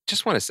plot. I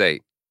just want to say,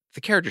 the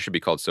character should be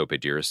called Sope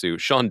Dirisu.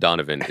 Sean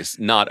Donovan is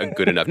not a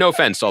good enough. No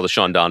offense to all the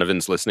Sean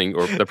Donovans listening,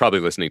 or they're probably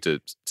listening to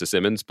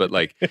Simmons, but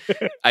like,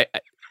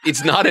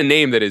 it's not a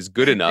name that is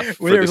good enough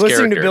for they're this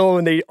listening character. To Bill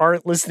when they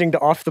aren't listening to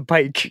Off the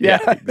Pike. Yeah,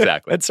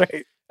 exactly. That's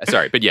right.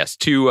 Sorry, but yes,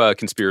 two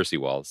conspiracy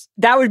walls.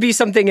 That would be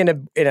something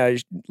in a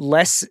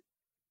less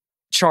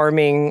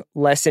charming,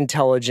 less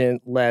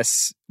intelligent,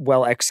 less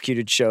well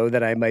executed show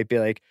that I might be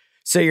like,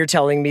 so you're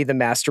telling me the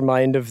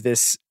mastermind of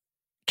this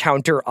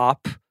counter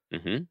op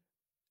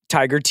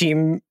Tiger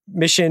Team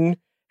mission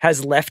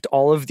has left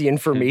all of the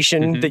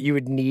information that you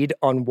would need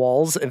on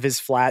walls of his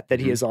flat that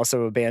he has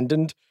also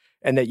abandoned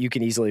and that you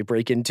can easily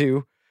break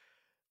into.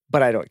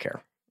 But I don't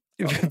care.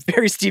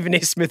 Very Stephen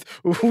A. Smith,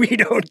 we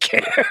don't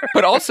care.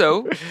 But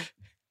also,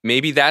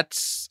 maybe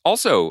that's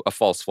also a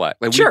false flag.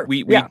 Like, sure.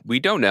 We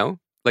don't know.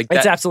 Like,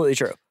 it's absolutely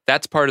true.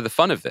 That's part of the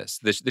fun of this.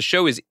 The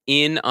show is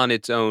in on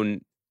its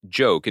own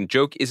joke, and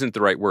joke isn't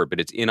the right word, but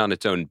it's in on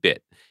its own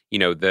bit. You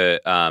know,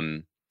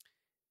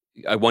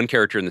 one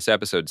character in this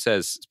episode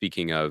says,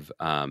 speaking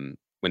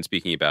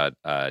about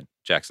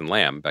Jackson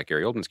Lamb, about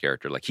Gary Oldman's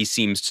character, like, he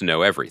seems to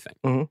know everything.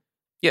 Mm-hmm.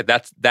 Yeah,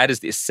 that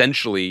is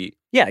essentially...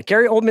 Yeah,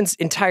 Gary Oldman's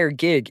entire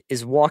gig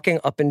is walking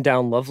up and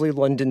down lovely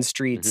London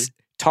streets,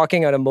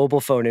 talking on a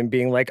mobile phone and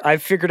being like,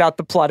 I've figured out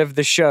the plot of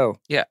the show.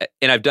 Yeah,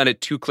 and I've done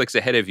it 2 clicks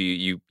ahead of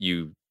you,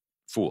 you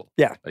fool.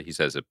 Yeah. He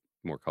says it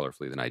more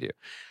colorfully than I do.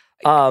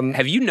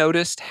 Have you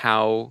noticed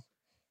how...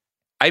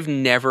 I've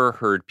never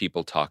heard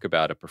people talk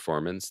about a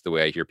performance the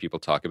way I hear people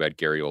talk about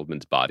Gary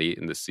Oldman's body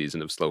in this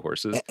season of Slow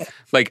Horses.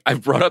 Like,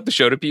 I've brought up the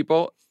show to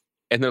people,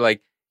 and they're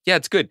like, yeah,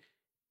 it's good.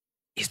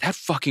 Is that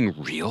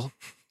fucking real?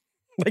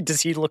 Like,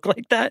 does he look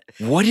like that?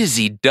 What has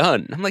he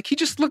done? I'm like,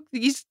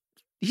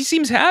 he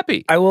seems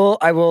happy. I will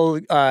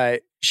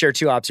share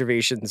 2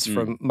 observations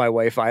from my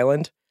wife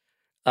Island.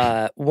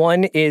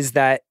 One is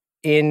that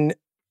in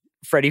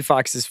Freddie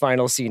Fox's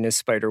final scene as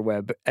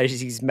Spiderweb, as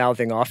he's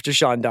mouthing off to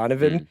Sean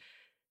Donovan,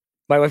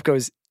 my wife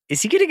goes,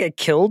 is he going to get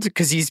killed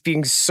because he's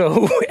being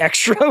so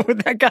extra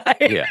with that guy?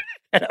 Yeah.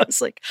 And I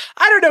was like,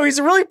 I don't know. He's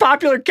a really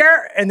popular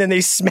character. And then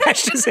they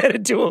smashed his head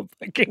into a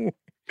fucking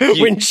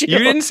windshield. You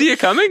didn't see it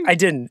coming? I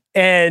didn't.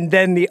 And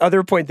then the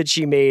other point that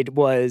she made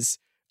was,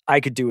 I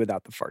could do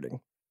without the farting.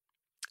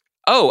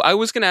 Oh, I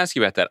was going to ask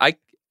you about that.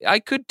 I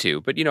could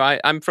too, but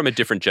I'm from a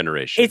different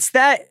generation. It's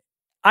that,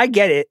 I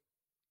get it.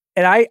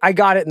 And I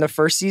got it in the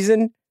first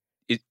season.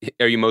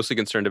 Are you mostly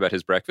concerned about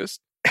his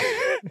breakfast?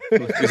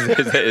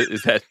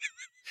 Is that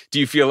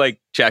do you feel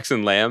like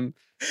Jackson Lamb?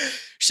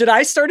 Should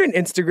I start an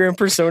Instagram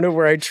persona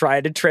where I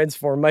try to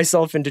transform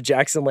myself into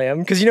Jackson Lamb?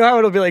 Because you know how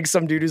it'll be like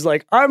some dude who's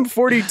like, I'm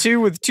 42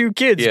 with 2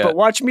 kids, but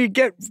watch me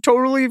get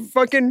totally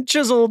fucking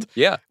chiseled.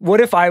 Yeah. What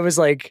if I was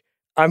like,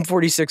 I'm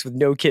 46 with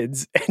no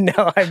kids, and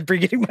now I'm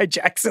bringing my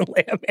Jackson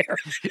Lamb hair?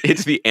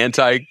 It's the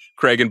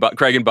anti-Craig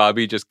and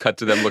Bobby, just cut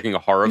to them looking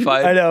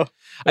horrified. I know.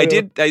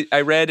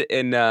 I read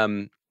in, I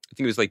think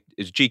it was like,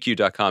 it's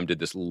GQ.com did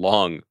this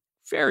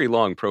very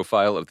long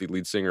profile of the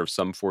lead singer of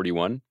Sum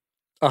 41.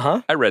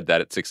 Uh-huh. I read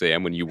that at 6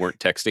 a.m. when you weren't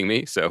texting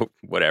me, so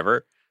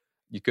whatever.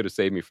 You could have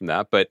saved me from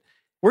that, but...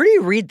 Where do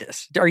you read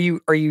this? Are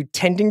you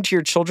tending to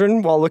your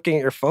children while looking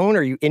at your phone?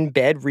 Are you in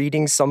bed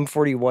reading Sum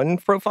 41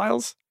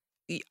 profiles?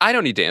 I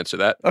don't need to answer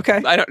that.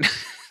 Okay. I don't...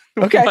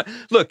 Okay.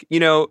 Look,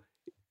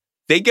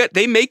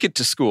 they make it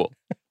to school.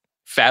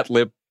 Fat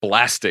lip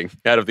blasting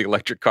out of the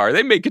electric car.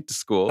 They make it to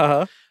school.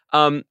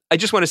 Uh-huh. I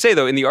just want to say,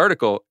 though, in the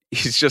article,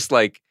 he's just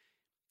like...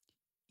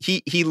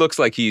 He looks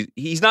like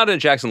he's not in a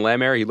Jackson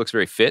Lamb era. He looks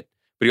very fit,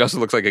 but he also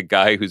looks like a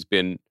guy who's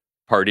been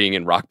partying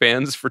in rock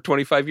bands for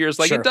 25 years.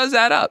 Like, It does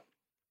add up.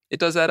 It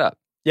does add up.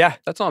 Yeah.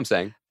 That's all I'm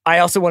saying. I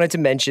also wanted to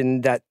mention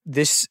that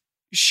this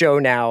show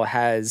now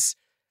has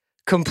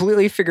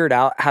completely figured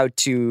out how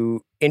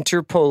to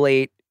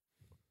interpolate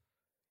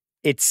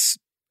its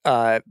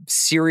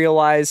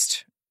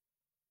serialized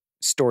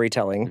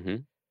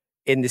storytelling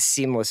in this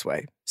seamless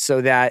way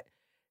so that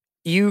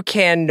you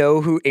can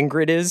know who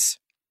Ingrid is.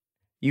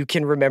 You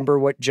can remember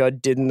what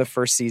Judd did in the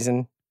first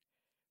season.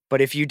 But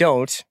if you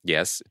don't,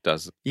 yes, it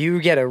does. You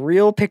get a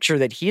real picture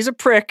that he's a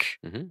prick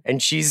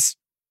and she's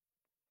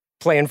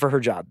playing for her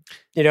job.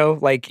 You know,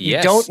 like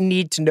you don't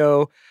need to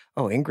know,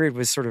 oh, Ingrid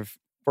was sort of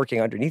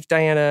working underneath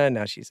Diana, and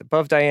now she's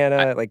above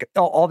Diana.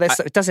 All that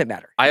stuff, it doesn't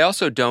matter. I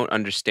also don't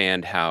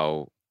understand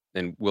how,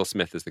 and Will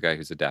Smith is the guy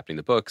who's adapting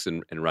the books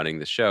and running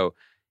the show.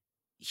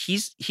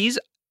 He's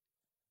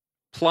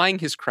plying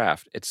his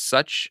craft at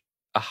such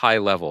a high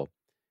level.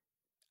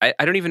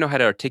 I don't even know how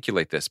to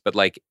articulate this, but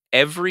like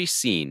every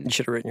scene... You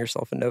should have written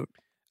yourself a note.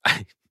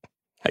 I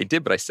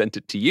did, but I sent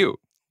it to you,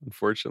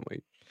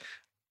 unfortunately.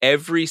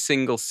 Every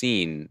single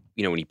scene,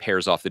 you know, when he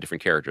pairs off the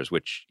different characters,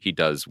 which he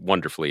does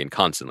wonderfully and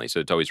constantly, so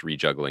it's always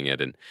rejuggling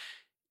it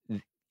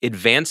and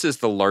advances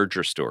the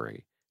larger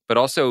story, but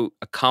also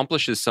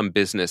accomplishes some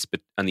business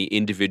on the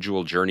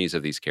individual journeys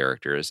of these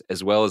characters,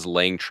 as well as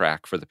laying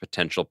track for the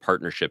potential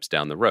partnerships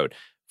down the road.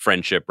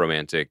 Friendship,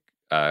 romantic,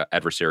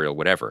 adversarial,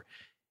 whatever.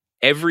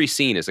 Every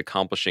scene is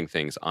accomplishing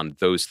things on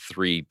those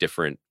three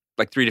different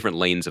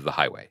lanes of the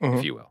highway,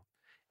 if you will.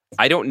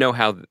 I don't know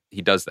how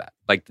he does that.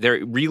 Like,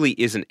 there really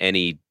isn't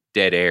any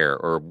dead air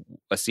or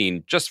a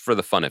scene just for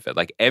the fun of it.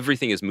 Like,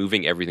 everything is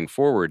moving everything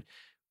forward,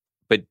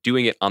 but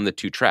doing it on the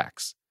two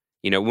tracks.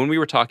 You know, when we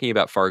were talking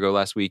about Fargo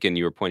last week and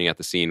you were pointing out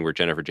the scene where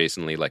Jennifer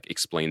Jason Leigh, like,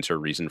 explains her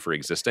reason for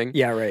existing.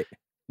 Yeah, right.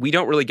 We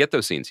don't really get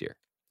those scenes here.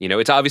 You know,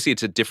 it's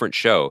a different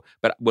show.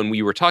 But when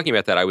we were talking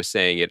about that, I was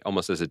saying it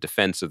almost as a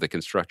defense of the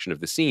construction of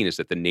the scene is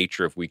that the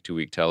nature of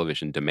week-to-week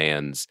television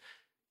demands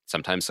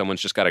sometimes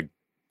someone's just got to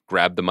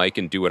grab the mic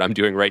and do what I'm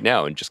doing right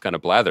now and just kind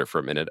of blather for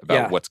a minute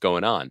about what's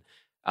going on.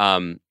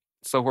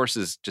 Slow Horse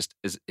is just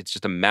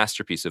a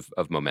masterpiece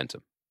of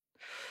momentum.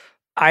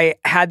 I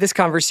had this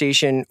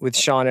conversation with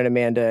Sean and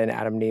Amanda and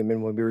Adam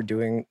Neiman when we were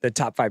doing the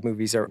top 5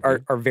 movies,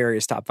 our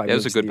various top 5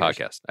 movies. It was a good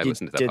podcast. I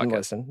listened to that didn't podcast.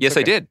 Listen? Yes,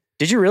 okay. I did.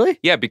 Did you really?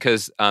 Yeah,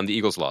 because the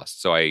Eagles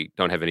lost, so I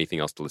don't have anything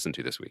else to listen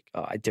to this week.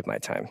 Oh, I did my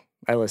time.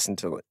 I've listened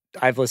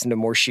to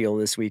more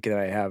Shield this week than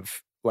I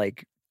have,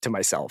 like, to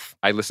myself.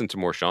 I listened to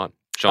more Sean.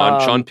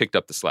 Sean picked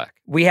up the slack.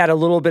 We had a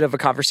little bit of a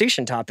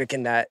conversation topic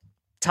in that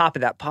top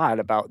of that pod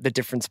about the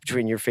difference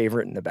between your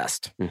favorite and the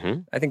best.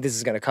 I think this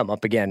is going to come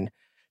up again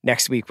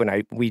next week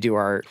when you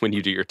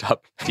do your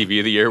top TV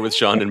of the year with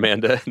Sean and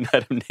Amanda and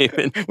Adam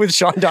Neiman. With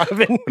Sean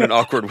Donovan. An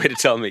awkward way to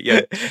tell me.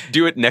 Yeah,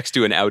 do it next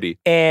to an Audi.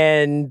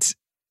 And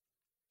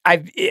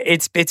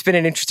it's been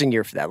an interesting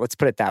year for that. Let's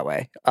put it that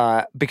way.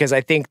 Because I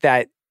think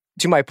that,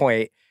 to my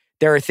point,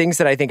 there are things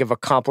that I think have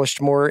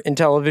accomplished more in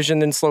television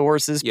than Slow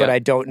Horses, but I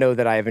don't know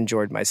that I have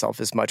enjoyed myself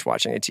as much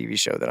watching a TV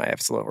show than I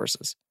have Slow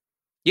Horses.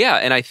 Yeah,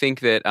 and I think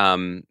that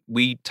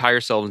we tie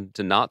ourselves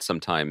into knots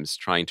sometimes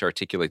trying to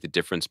articulate the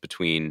difference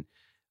between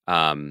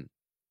the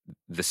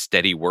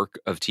steady work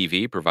of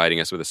TV, providing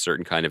us with a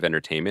certain kind of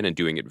entertainment and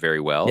doing it very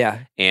well,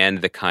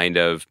 and the kind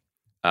of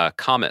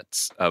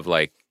comets of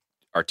like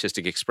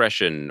artistic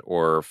expression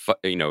or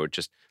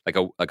just like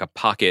a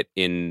pocket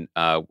in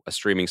a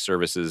streaming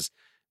service's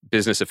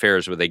business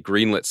affairs where they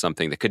greenlit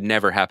something that could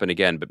never happen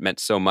again but meant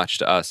so much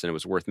to us and it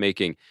was worth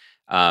making,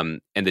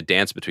 and the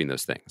dance between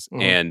those things.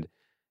 And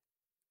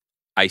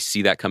I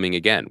see that coming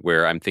again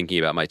where I'm thinking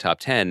about my top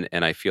 10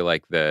 and I feel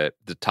like the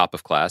top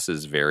of class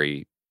is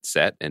very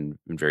set and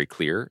very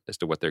clear as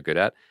to what they're good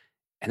at,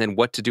 and then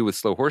what to do with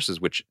Slow Horses,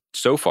 which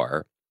so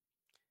far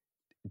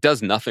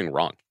does nothing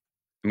wrong.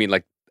 I mean,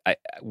 like,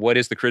 what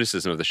is the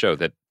criticism of the show?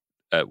 That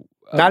a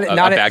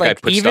bad guy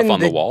puts stuff on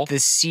the wall? The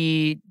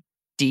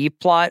CD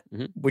plot,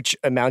 which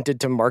amounted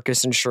to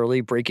Marcus and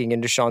Shirley breaking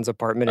into Sean's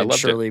apartment and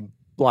Shirley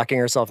locking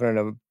herself in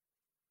a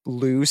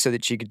loo so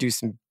that she could do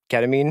some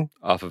ketamine.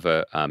 Off of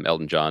a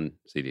Elton John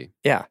CD.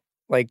 Yeah.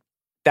 Like,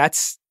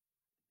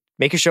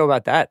 make a show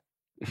about that.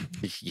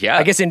 Yeah.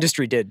 I guess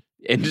industry did.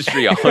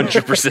 Industry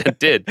 100%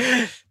 did.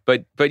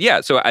 But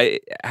yeah, so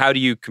how do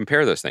you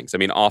compare those things? I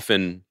mean,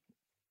 often...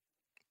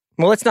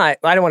 Well, let's not.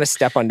 I don't want to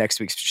step on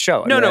next week's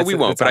show. No, we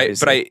won't.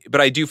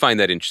 But I do find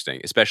that interesting,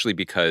 especially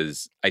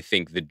because I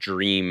think the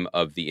dream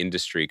of the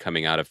industry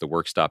coming out of the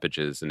work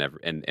stoppages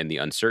and the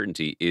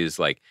uncertainty is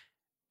like,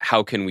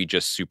 how can we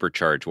just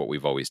supercharge what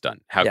we've always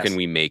done? How can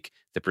we make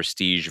the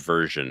prestige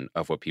version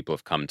of what people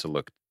have come to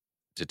look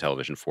to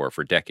television for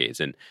decades?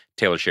 And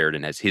Taylor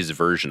Sheridan has his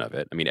version of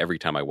it. I mean, every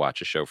time I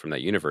watch a show from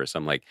that universe,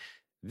 I'm like,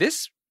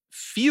 this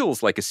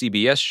feels like a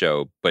CBS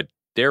show, but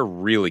they're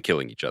really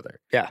killing each other.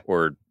 Yeah.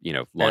 Or,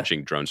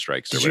 launching drone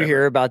strikes or whatever. Did you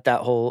hear about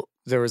that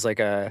there was like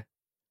it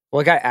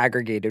got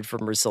aggregated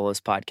from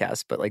Russillo's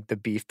podcast, but like the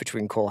beef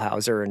between Cole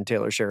Hauser and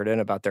Taylor Sheridan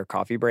about their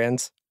coffee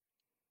brands?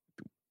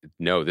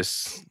 No,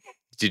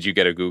 did you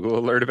get a Google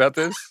alert about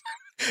this?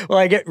 Well,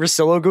 I get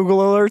Russillo Google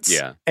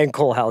alerts and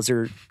Cole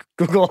Hauser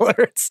Google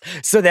alerts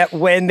so that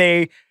when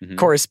they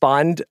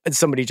correspond,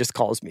 somebody just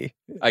calls me.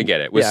 I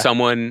get it. Was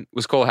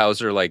Cole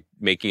Hauser like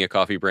making a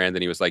coffee brand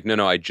and he was like,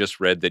 no, I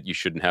just read that you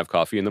shouldn't have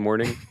coffee in the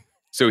morning?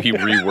 So he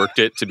reworked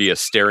it to be a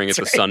staring at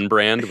the sun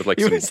brand with like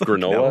some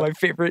granola. No, my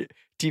favorite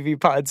TV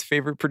Pod's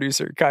favorite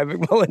producer, Kai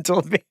McMullen,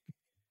 told me.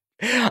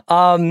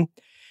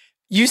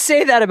 You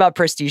say that about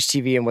prestige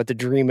TV and what the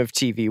dream of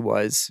TV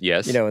was.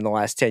 Yes. In the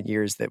last 10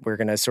 years, that we're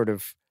going to sort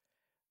of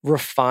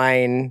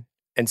refine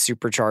and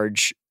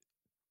supercharge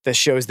the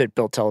shows that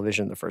built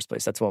television in the first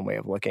place. That's one way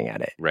of looking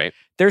at it. Right.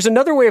 There's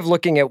another way of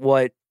looking at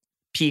what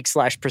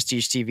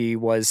peak/prestige TV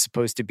was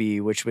supposed to be,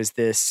 which was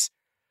this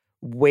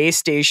way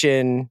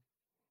station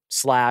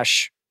 /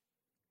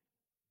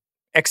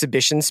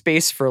 exhibition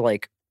space for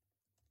like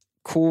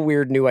cool,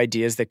 weird new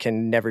ideas that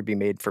can never be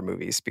made for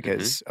movies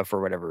because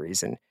for whatever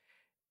reason.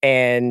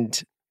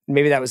 And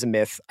maybe that was a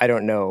myth. I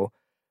don't know.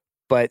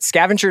 But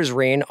Scavengers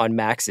reign on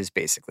Max is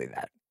basically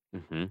that.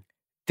 Mm-hmm.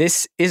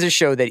 This is a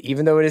show that,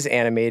 even though it is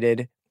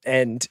animated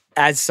and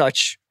as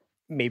such,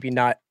 maybe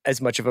not as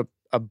much of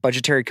a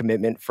budgetary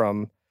commitment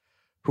from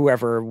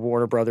whoever,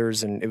 Warner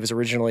Brothers, and it was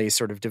originally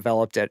sort of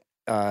developed at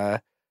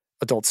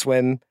Adult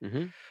Swim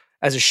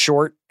as a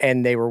short,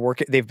 and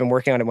they've been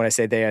working on it. When I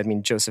say they, I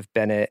mean Joseph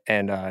Bennett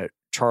and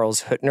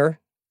Charles Huttner,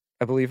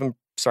 I believe. I'm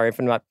sorry if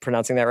I'm not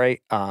pronouncing that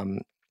right.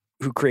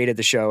 Who created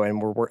the show and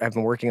have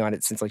been working on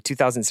it since like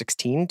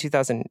 2016,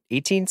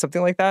 2018,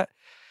 something like that.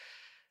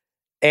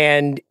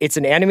 And it's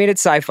an animated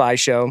sci-fi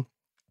show.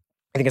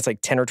 I think it's like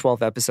 10 or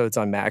 12 episodes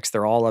on Max.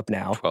 They're all up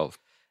now. 12.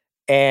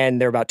 And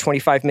they're about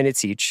 25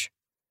 minutes each.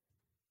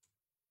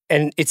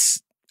 And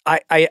it's,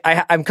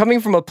 I'm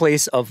coming from a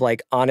place of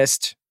like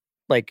honest,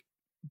 like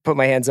put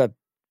my hands up.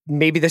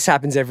 Maybe this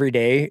happens every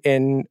day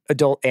in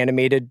adult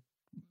animated,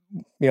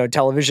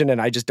 television,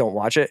 and I just don't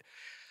watch it.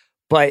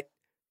 But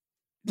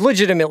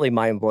legitimately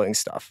mind-blowing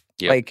stuff.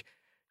 Yep. Like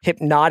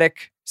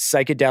hypnotic,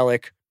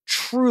 psychedelic,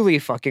 truly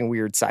fucking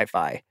weird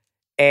sci-fi.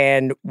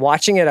 And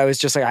watching it, I was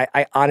just like,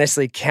 I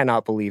honestly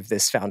cannot believe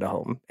this found a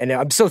home. And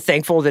I'm so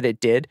thankful that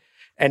it did.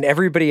 And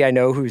everybody I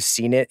know who's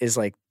seen it is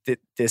like,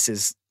 this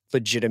is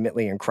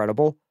legitimately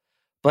incredible.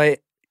 But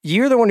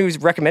you're the one who's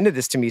recommended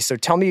this to me. So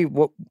tell me,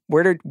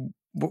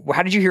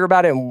 how did you hear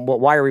about it, and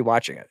why are we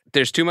watching it?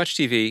 There's too much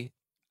TV.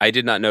 I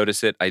did not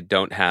notice it. I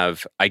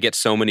get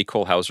so many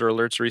Cole Hauser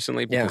alerts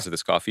recently because of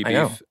this coffee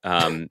beef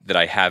that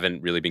I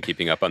haven't really been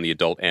keeping up on the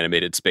adult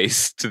animated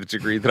space to the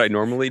degree that I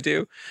normally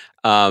do.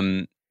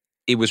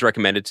 It was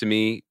recommended to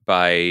me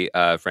by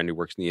a friend who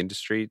works in the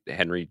industry.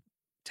 Henry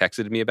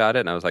texted me about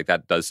it, and I was like,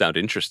 that does sound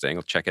interesting.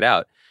 I'll check it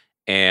out.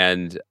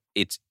 And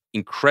it's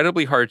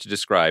incredibly hard to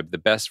describe. The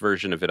best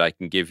version of it I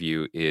can give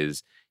you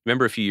is,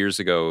 remember a few years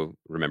ago,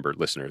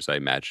 listeners, I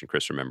imagine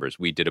Chris remembers,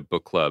 we did a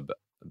book club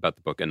about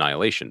the book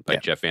Annihilation by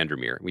Jeff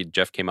Vandermeer.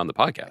 Jeff came on the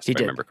podcast, if I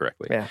remember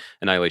correctly. Yeah.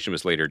 Annihilation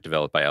was later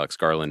developed by Alex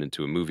Garland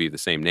into a movie of the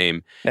same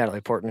name.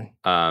 Natalie Portman.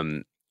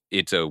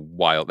 That's a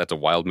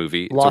wild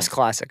movie. Lost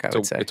classic, I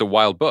would say. It's a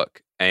wild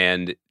book.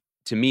 And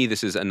to me,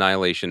 this is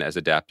Annihilation as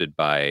adapted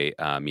by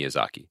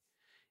Miyazaki,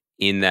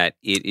 in that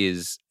it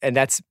is... And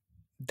that's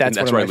one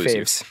of my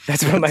faves.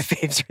 That's one of my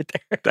faves right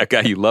there. That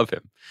guy, you love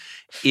him.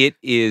 It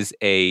is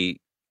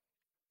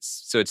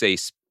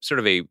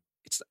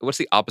what's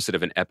the opposite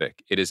of an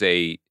epic? It is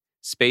a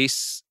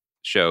space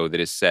show that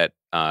is set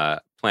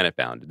planet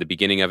bound. At the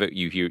beginning of it,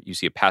 you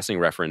see a passing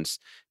reference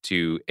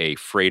to a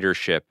freighter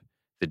ship,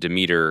 the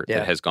Demeter,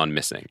 that has gone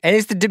missing. And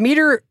is the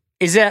Demeter,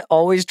 is that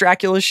always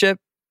Dracula's ship?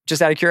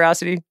 Just out of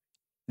curiosity?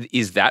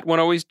 Is that one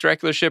always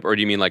Dracula's ship, or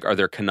do you mean like, are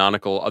there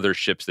canonical other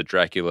ships that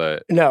Dracula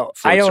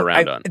floats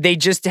around on? They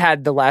just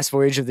had The Last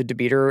Voyage of the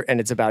Demeter, and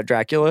it's about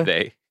Dracula.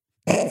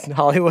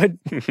 Hollywood.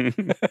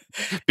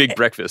 Big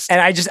breakfast. And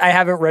I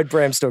haven't read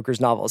Bram Stoker's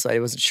novel, so I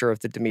wasn't sure if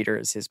the Demeter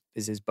is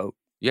his boat.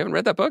 You haven't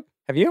read that book?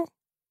 Have you?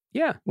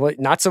 Yeah. Well,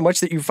 not so much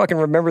that you fucking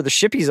remember the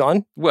ship he's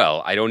on.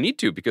 Well, I don't need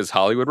to, because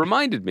Hollywood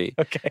reminded me.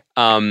 Okay.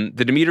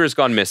 The Demeter has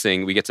gone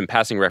missing. We get some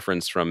passing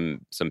reference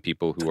from some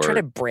people who trying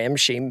to Bram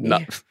shame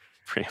me.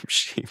 Bram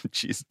shame,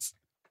 Jesus.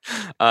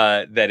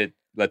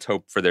 Let's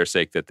hope for their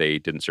sake that they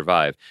didn't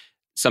survive.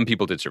 Some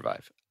people did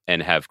survive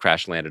and have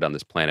crash landed on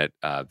this planet,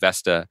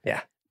 Vesta.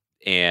 Yeah.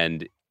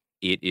 And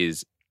it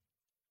is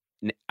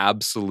an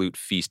absolute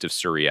feast of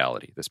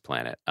surreality, this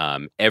planet.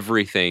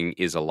 Everything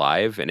is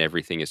alive, and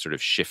everything is sort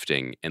of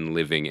shifting and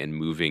living and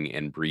moving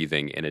and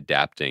breathing and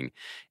adapting.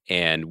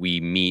 And we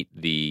meet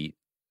the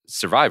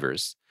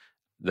survivors,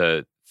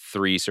 the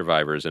 3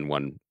 survivors and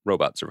 1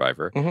 robot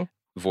survivor,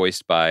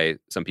 voiced by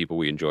some people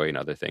we enjoy in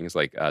other things,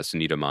 like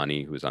Sunita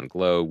Mani, who's on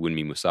Glow,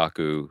 Wunmi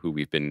Musaku, who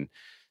we've been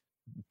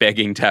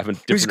begging to have a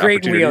different Who's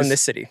great in We Own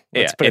This City.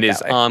 Let's put it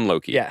is on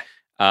Loki. Yeah.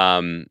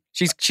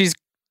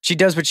 She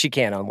does what she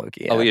can on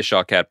Loki. Yeah.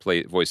 Aaliyah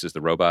Shawkat voices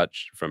the robot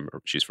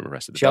she's from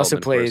Arrested Development. She also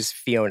plays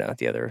Fiona,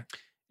 the other.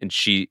 And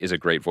she is a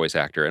great voice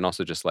actor. And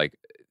also, just like,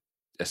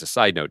 as a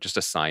side note, just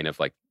a sign of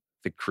like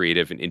the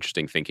creative and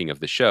interesting thinking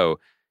of the show.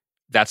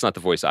 That's not the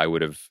voice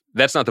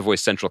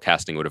central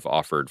casting would have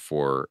offered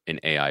for an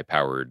AI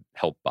powered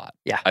help bot.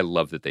 Yeah. I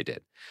love that they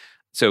did.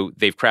 So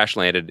they've crash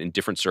landed in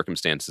different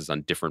circumstances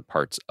on different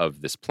parts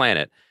of this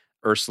planet.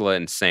 Ursula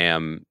and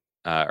Sam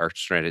are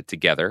stranded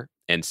together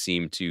and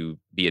seem to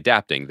be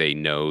adapting. They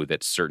know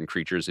that certain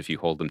creatures, if you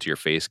hold them to your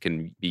face,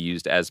 can be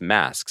used as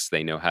masks.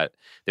 They know how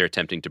they're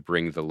attempting to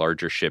bring the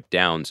larger ship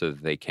down so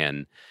that they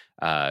can,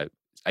 I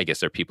guess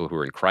there are people who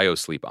are in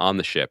cryosleep on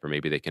the ship, or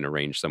maybe they can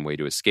arrange some way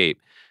to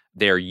escape.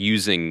 They're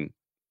using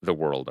the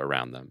world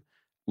around them.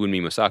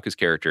 Wunmi Mosaku's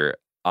character,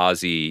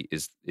 Ozzy,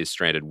 is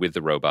stranded with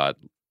the robot,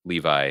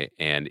 Levi,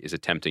 and is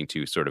attempting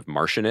to sort of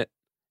Martian it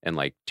and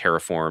like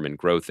terraform and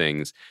grow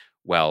things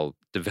while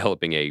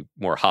developing a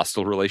more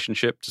hostile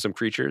relationship to some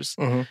creatures.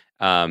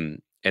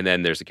 And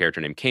then there's a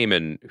character named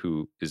Cayman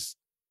who is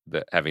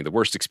having the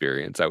worst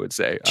experience, I would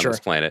say, on this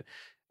planet.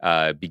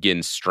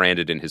 Begins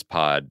stranded in his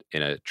pod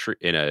in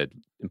a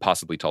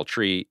impossibly tall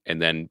tree,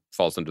 and then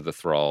falls under the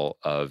thrall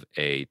of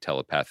a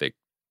telepathic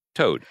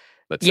toad.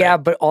 Let's say.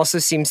 But also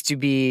seems to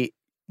be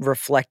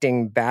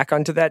reflecting back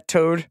onto that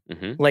toad.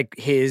 Like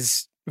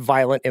his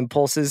violent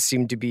impulses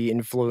seem to be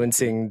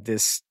influencing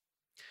this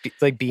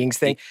like beings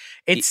thing.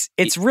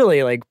 It's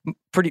really like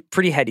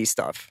pretty heady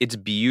stuff. It's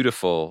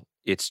beautiful.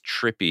 It's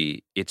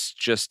trippy. It's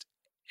just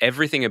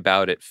everything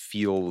about it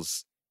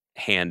feels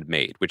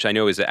handmade, which I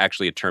know is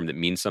actually a term that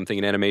means something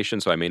in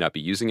animation, so I may not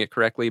be using it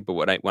correctly. But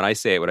when I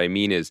say it, what I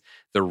mean is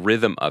the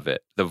rhythm of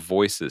it, the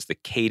voices, the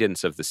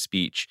cadence of the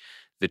speech,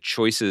 the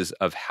choices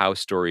of how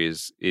story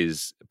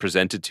is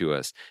presented to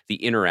us,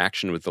 the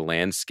interaction with the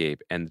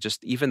landscape, and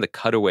just even the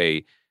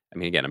cutaway. I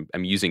mean, again,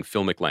 I'm using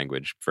filmic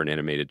language for an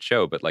animated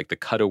show, but like the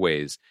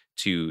cutaways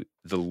to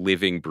the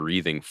living,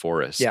 breathing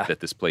forest that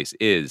this place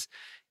is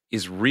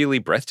really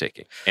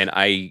breathtaking. And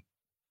I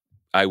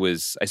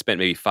spent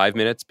maybe 5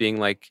 minutes being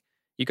like,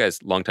 you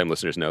guys, longtime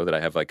listeners know that I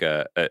have like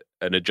an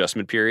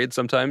adjustment period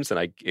sometimes, and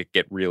I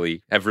have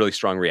really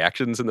strong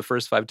reactions in the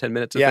first 5-10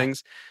 minutes of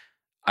things.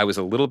 I was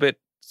a little bit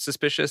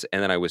suspicious,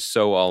 and then I was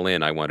so all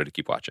in, I wanted to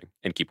keep watching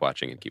and keep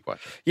watching and keep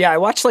watching. Yeah, I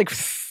watched like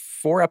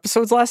 4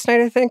 episodes last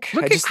night, I think.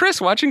 Look at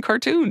Chris watching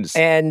cartoons.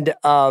 And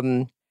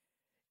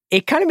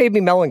it kind of made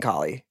me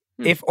melancholy,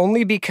 if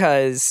only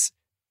because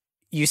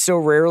you so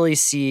rarely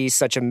see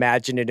such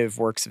imaginative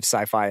works of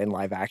sci-fi in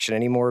live action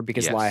anymore,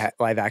 because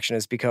live action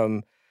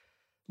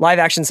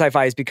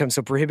sci-fi has become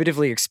so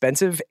prohibitively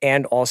expensive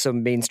and also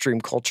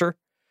mainstream culture.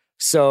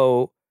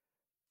 So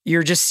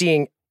you're just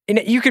seeing, and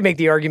you could make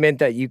the argument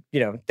that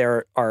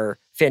there are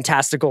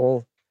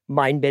fantastical,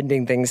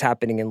 mind-bending things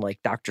happening in like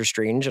Doctor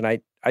Strange, and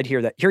I'd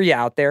hear you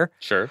out there.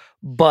 Sure.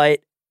 But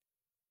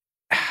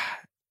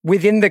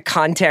within the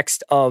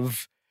context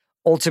of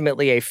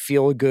ultimately a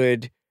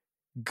feel-good,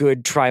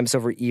 good triumphs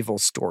over evil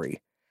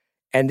story.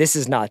 And this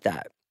is not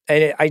that.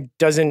 And I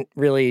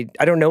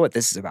don't know what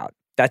this is about.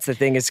 That's the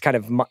thing is kind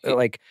of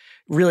like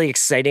really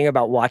exciting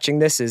about watching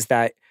this, is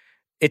that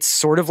it's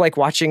sort of like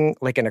watching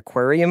like an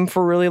aquarium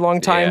for a really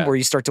long time, where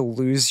you start to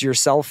lose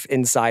yourself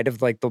inside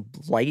of like the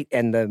light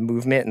and the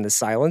movement and the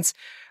silence.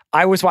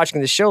 I was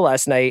watching the show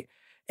last night,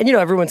 and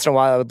every once in a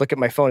while I would look at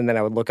my phone and then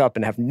I would look up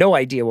and have no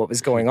idea what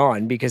was going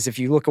on, because if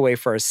you look away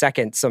for a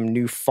second, some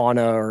new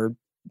fauna or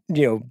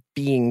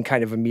being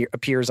kind of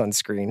appears on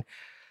screen.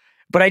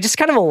 But I just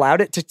kind of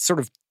allowed it to sort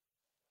of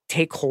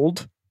take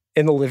hold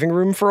in the living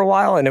room for a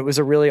while, and it was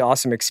a really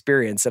awesome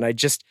experience. And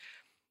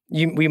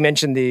we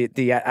mentioned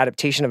the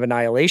adaptation of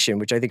Annihilation,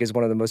 which I think is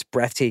one of the most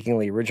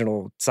breathtakingly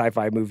original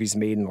sci-fi movies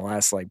made in the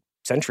last like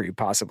century,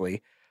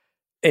 possibly,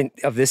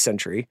 of this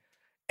century.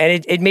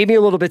 And it made me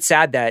a little bit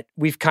sad that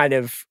we've kind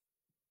of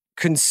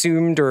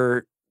consumed,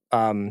 or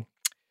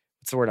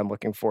what's the word I'm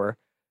looking for?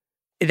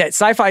 That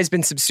sci-fi has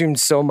been subsumed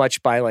so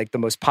much by like the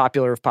most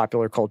popular of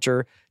popular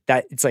culture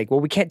that it's like, well,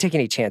 we can't take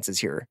any chances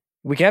here.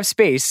 We can have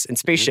space and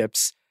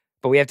spaceships,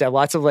 but we have to have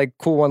lots of like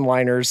cool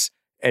one-liners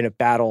and a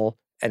battle.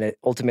 And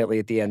ultimately,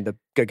 at the end, the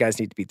good guys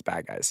need to beat the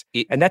bad guys.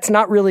 And that's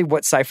not really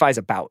what sci-fi is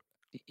about.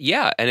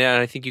 Yeah, and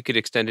I think you could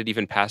extend it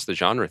even past the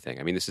genre thing.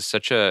 I mean, this is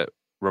such a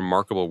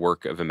remarkable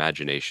work of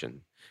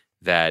imagination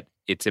that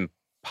it's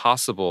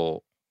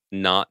impossible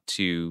not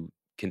to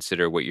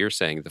consider what you're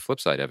saying, the flip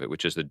side of it,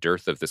 which is the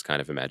dearth of this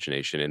kind of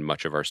imagination in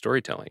much of our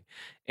storytelling.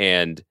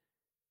 And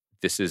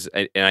this is,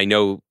 and I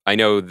know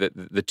that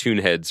the tune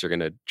heads are going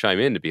to chime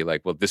in to be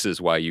like, well, this is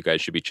why you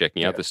guys should be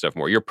checking out this stuff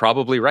more. You're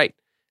probably right.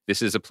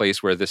 This is a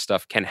place where this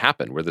stuff can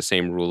happen, where the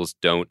same rules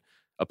don't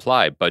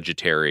apply,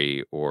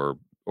 budgetary or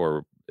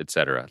et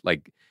cetera.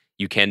 Like,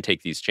 you can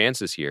take these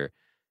chances here.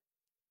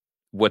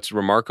 What's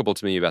remarkable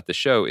to me about the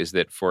show is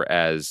that for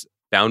as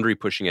boundary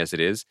pushing as it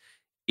is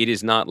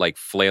not like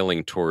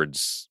flailing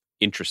towards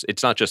interest.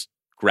 It's not just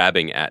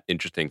grabbing at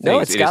interesting things. No,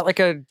 it's got like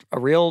a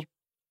real,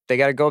 they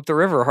got to go up the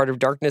river, Heart of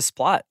Darkness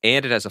plot.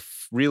 And it has a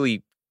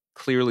really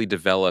clearly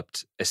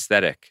developed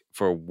aesthetic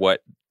for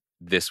what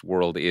this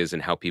world is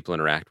and how people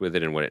interact with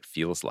it and what it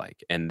feels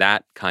like. And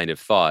that kind of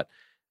thought,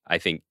 I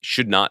think,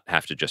 should not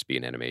have to just be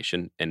an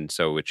animation. And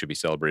so it should be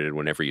celebrated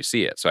whenever you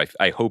see it. So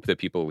I hope that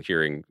people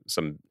hearing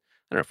some,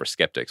 I don't know if we're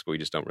skeptics, but we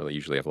just don't really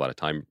usually have a lot of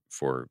time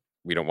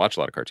we don't watch a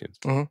lot of cartoons.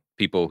 Mm-hmm.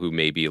 People who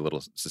may be a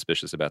little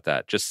suspicious about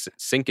that, just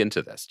sink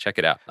into this. Check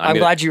it out. I'm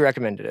glad you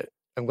recommended it.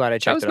 I'm glad I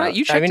checked it out.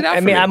 You checked it out.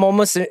 I'm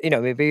almost,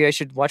 maybe I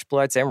should watch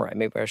Blue-Eyed Samurai.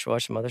 Maybe I should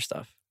watch some other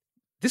stuff.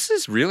 This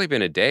has really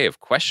been a day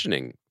of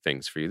questioning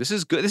things for you. This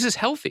is good. This is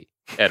healthy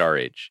at our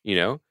age, you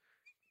know?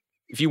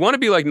 If you want to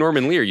be like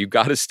Norman Lear, you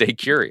got to stay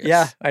curious.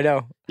 Yeah, I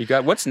know.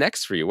 What's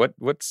next for you?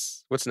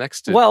 What's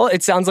next? Well,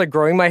 it sounds like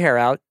growing my hair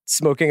out,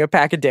 smoking a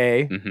pack a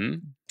day, Mm-hmm.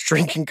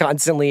 drinking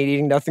constantly, and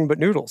eating nothing but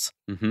noodles.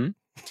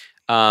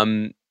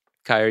 Mm-hmm.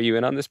 Kai, are you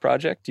in on this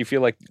project? Do you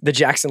feel like the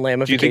Jackson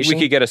Lamification? Do you think we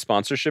could get a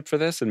sponsorship for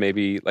this and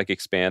maybe like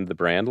expand the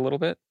brand a little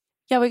bit?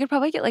 Yeah, we could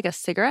probably get like a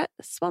cigarette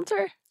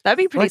sponsor. That'd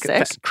be pretty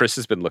sick. Chris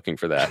has been looking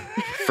for that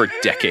for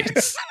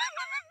decades.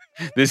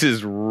 This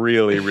is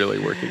really, really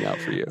working out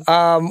for you.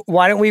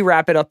 Why don't we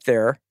wrap it up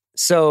there?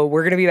 So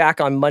we're going to be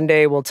back on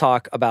Monday. We'll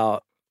talk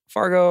about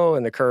Fargo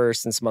and The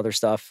Curse and some other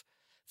stuff.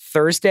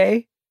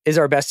 Thursday is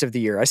our best of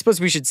the year. I suppose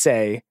we should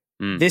say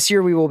this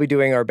year we will be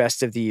doing our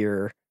best of the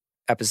year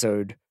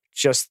episode,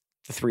 just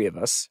the three of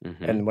us.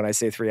 Mm-hmm. And when I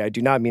say three, I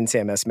do not mean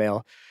Sam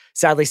Esmail.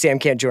 Sadly, Sam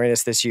can't join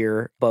us this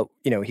year, but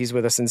he's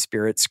with us in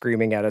spirit,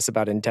 screaming at us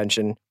about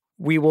intention.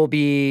 We will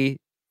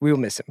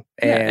miss him.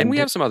 And we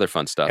have some other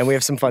fun stuff. And we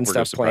have some fun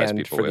stuff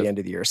planned for the end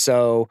of the year.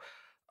 So,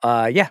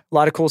 a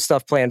lot of cool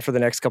stuff planned for the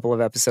next couple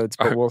of episodes.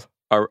 But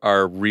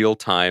our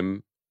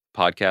real-time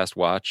podcast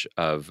watch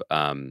of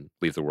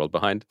Leave the World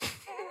Behind,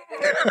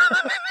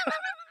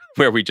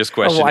 where we just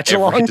question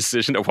every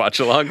decision to watch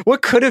along.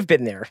 What could have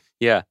been there?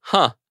 Yeah.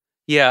 Huh.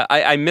 Yeah,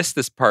 I missed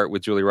this part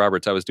with Julie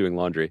Roberts. I was doing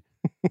laundry.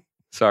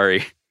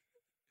 Sorry.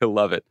 He'll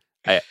love it.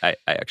 I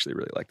actually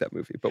really like that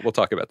movie, but we'll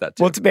talk about that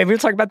too. Well, maybe we'll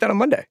talk about that on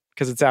Monday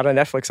because it's out on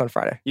Netflix on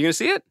Friday. You gonna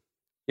see it?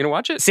 You gonna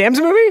watch it? Sam's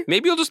movie?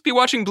 Maybe you'll just be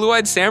watching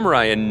Blue-Eyed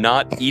Samurai and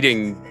not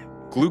eating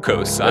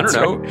glucose. I don't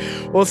know.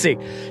 Right. We'll see.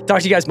 Talk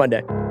to you guys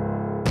Monday.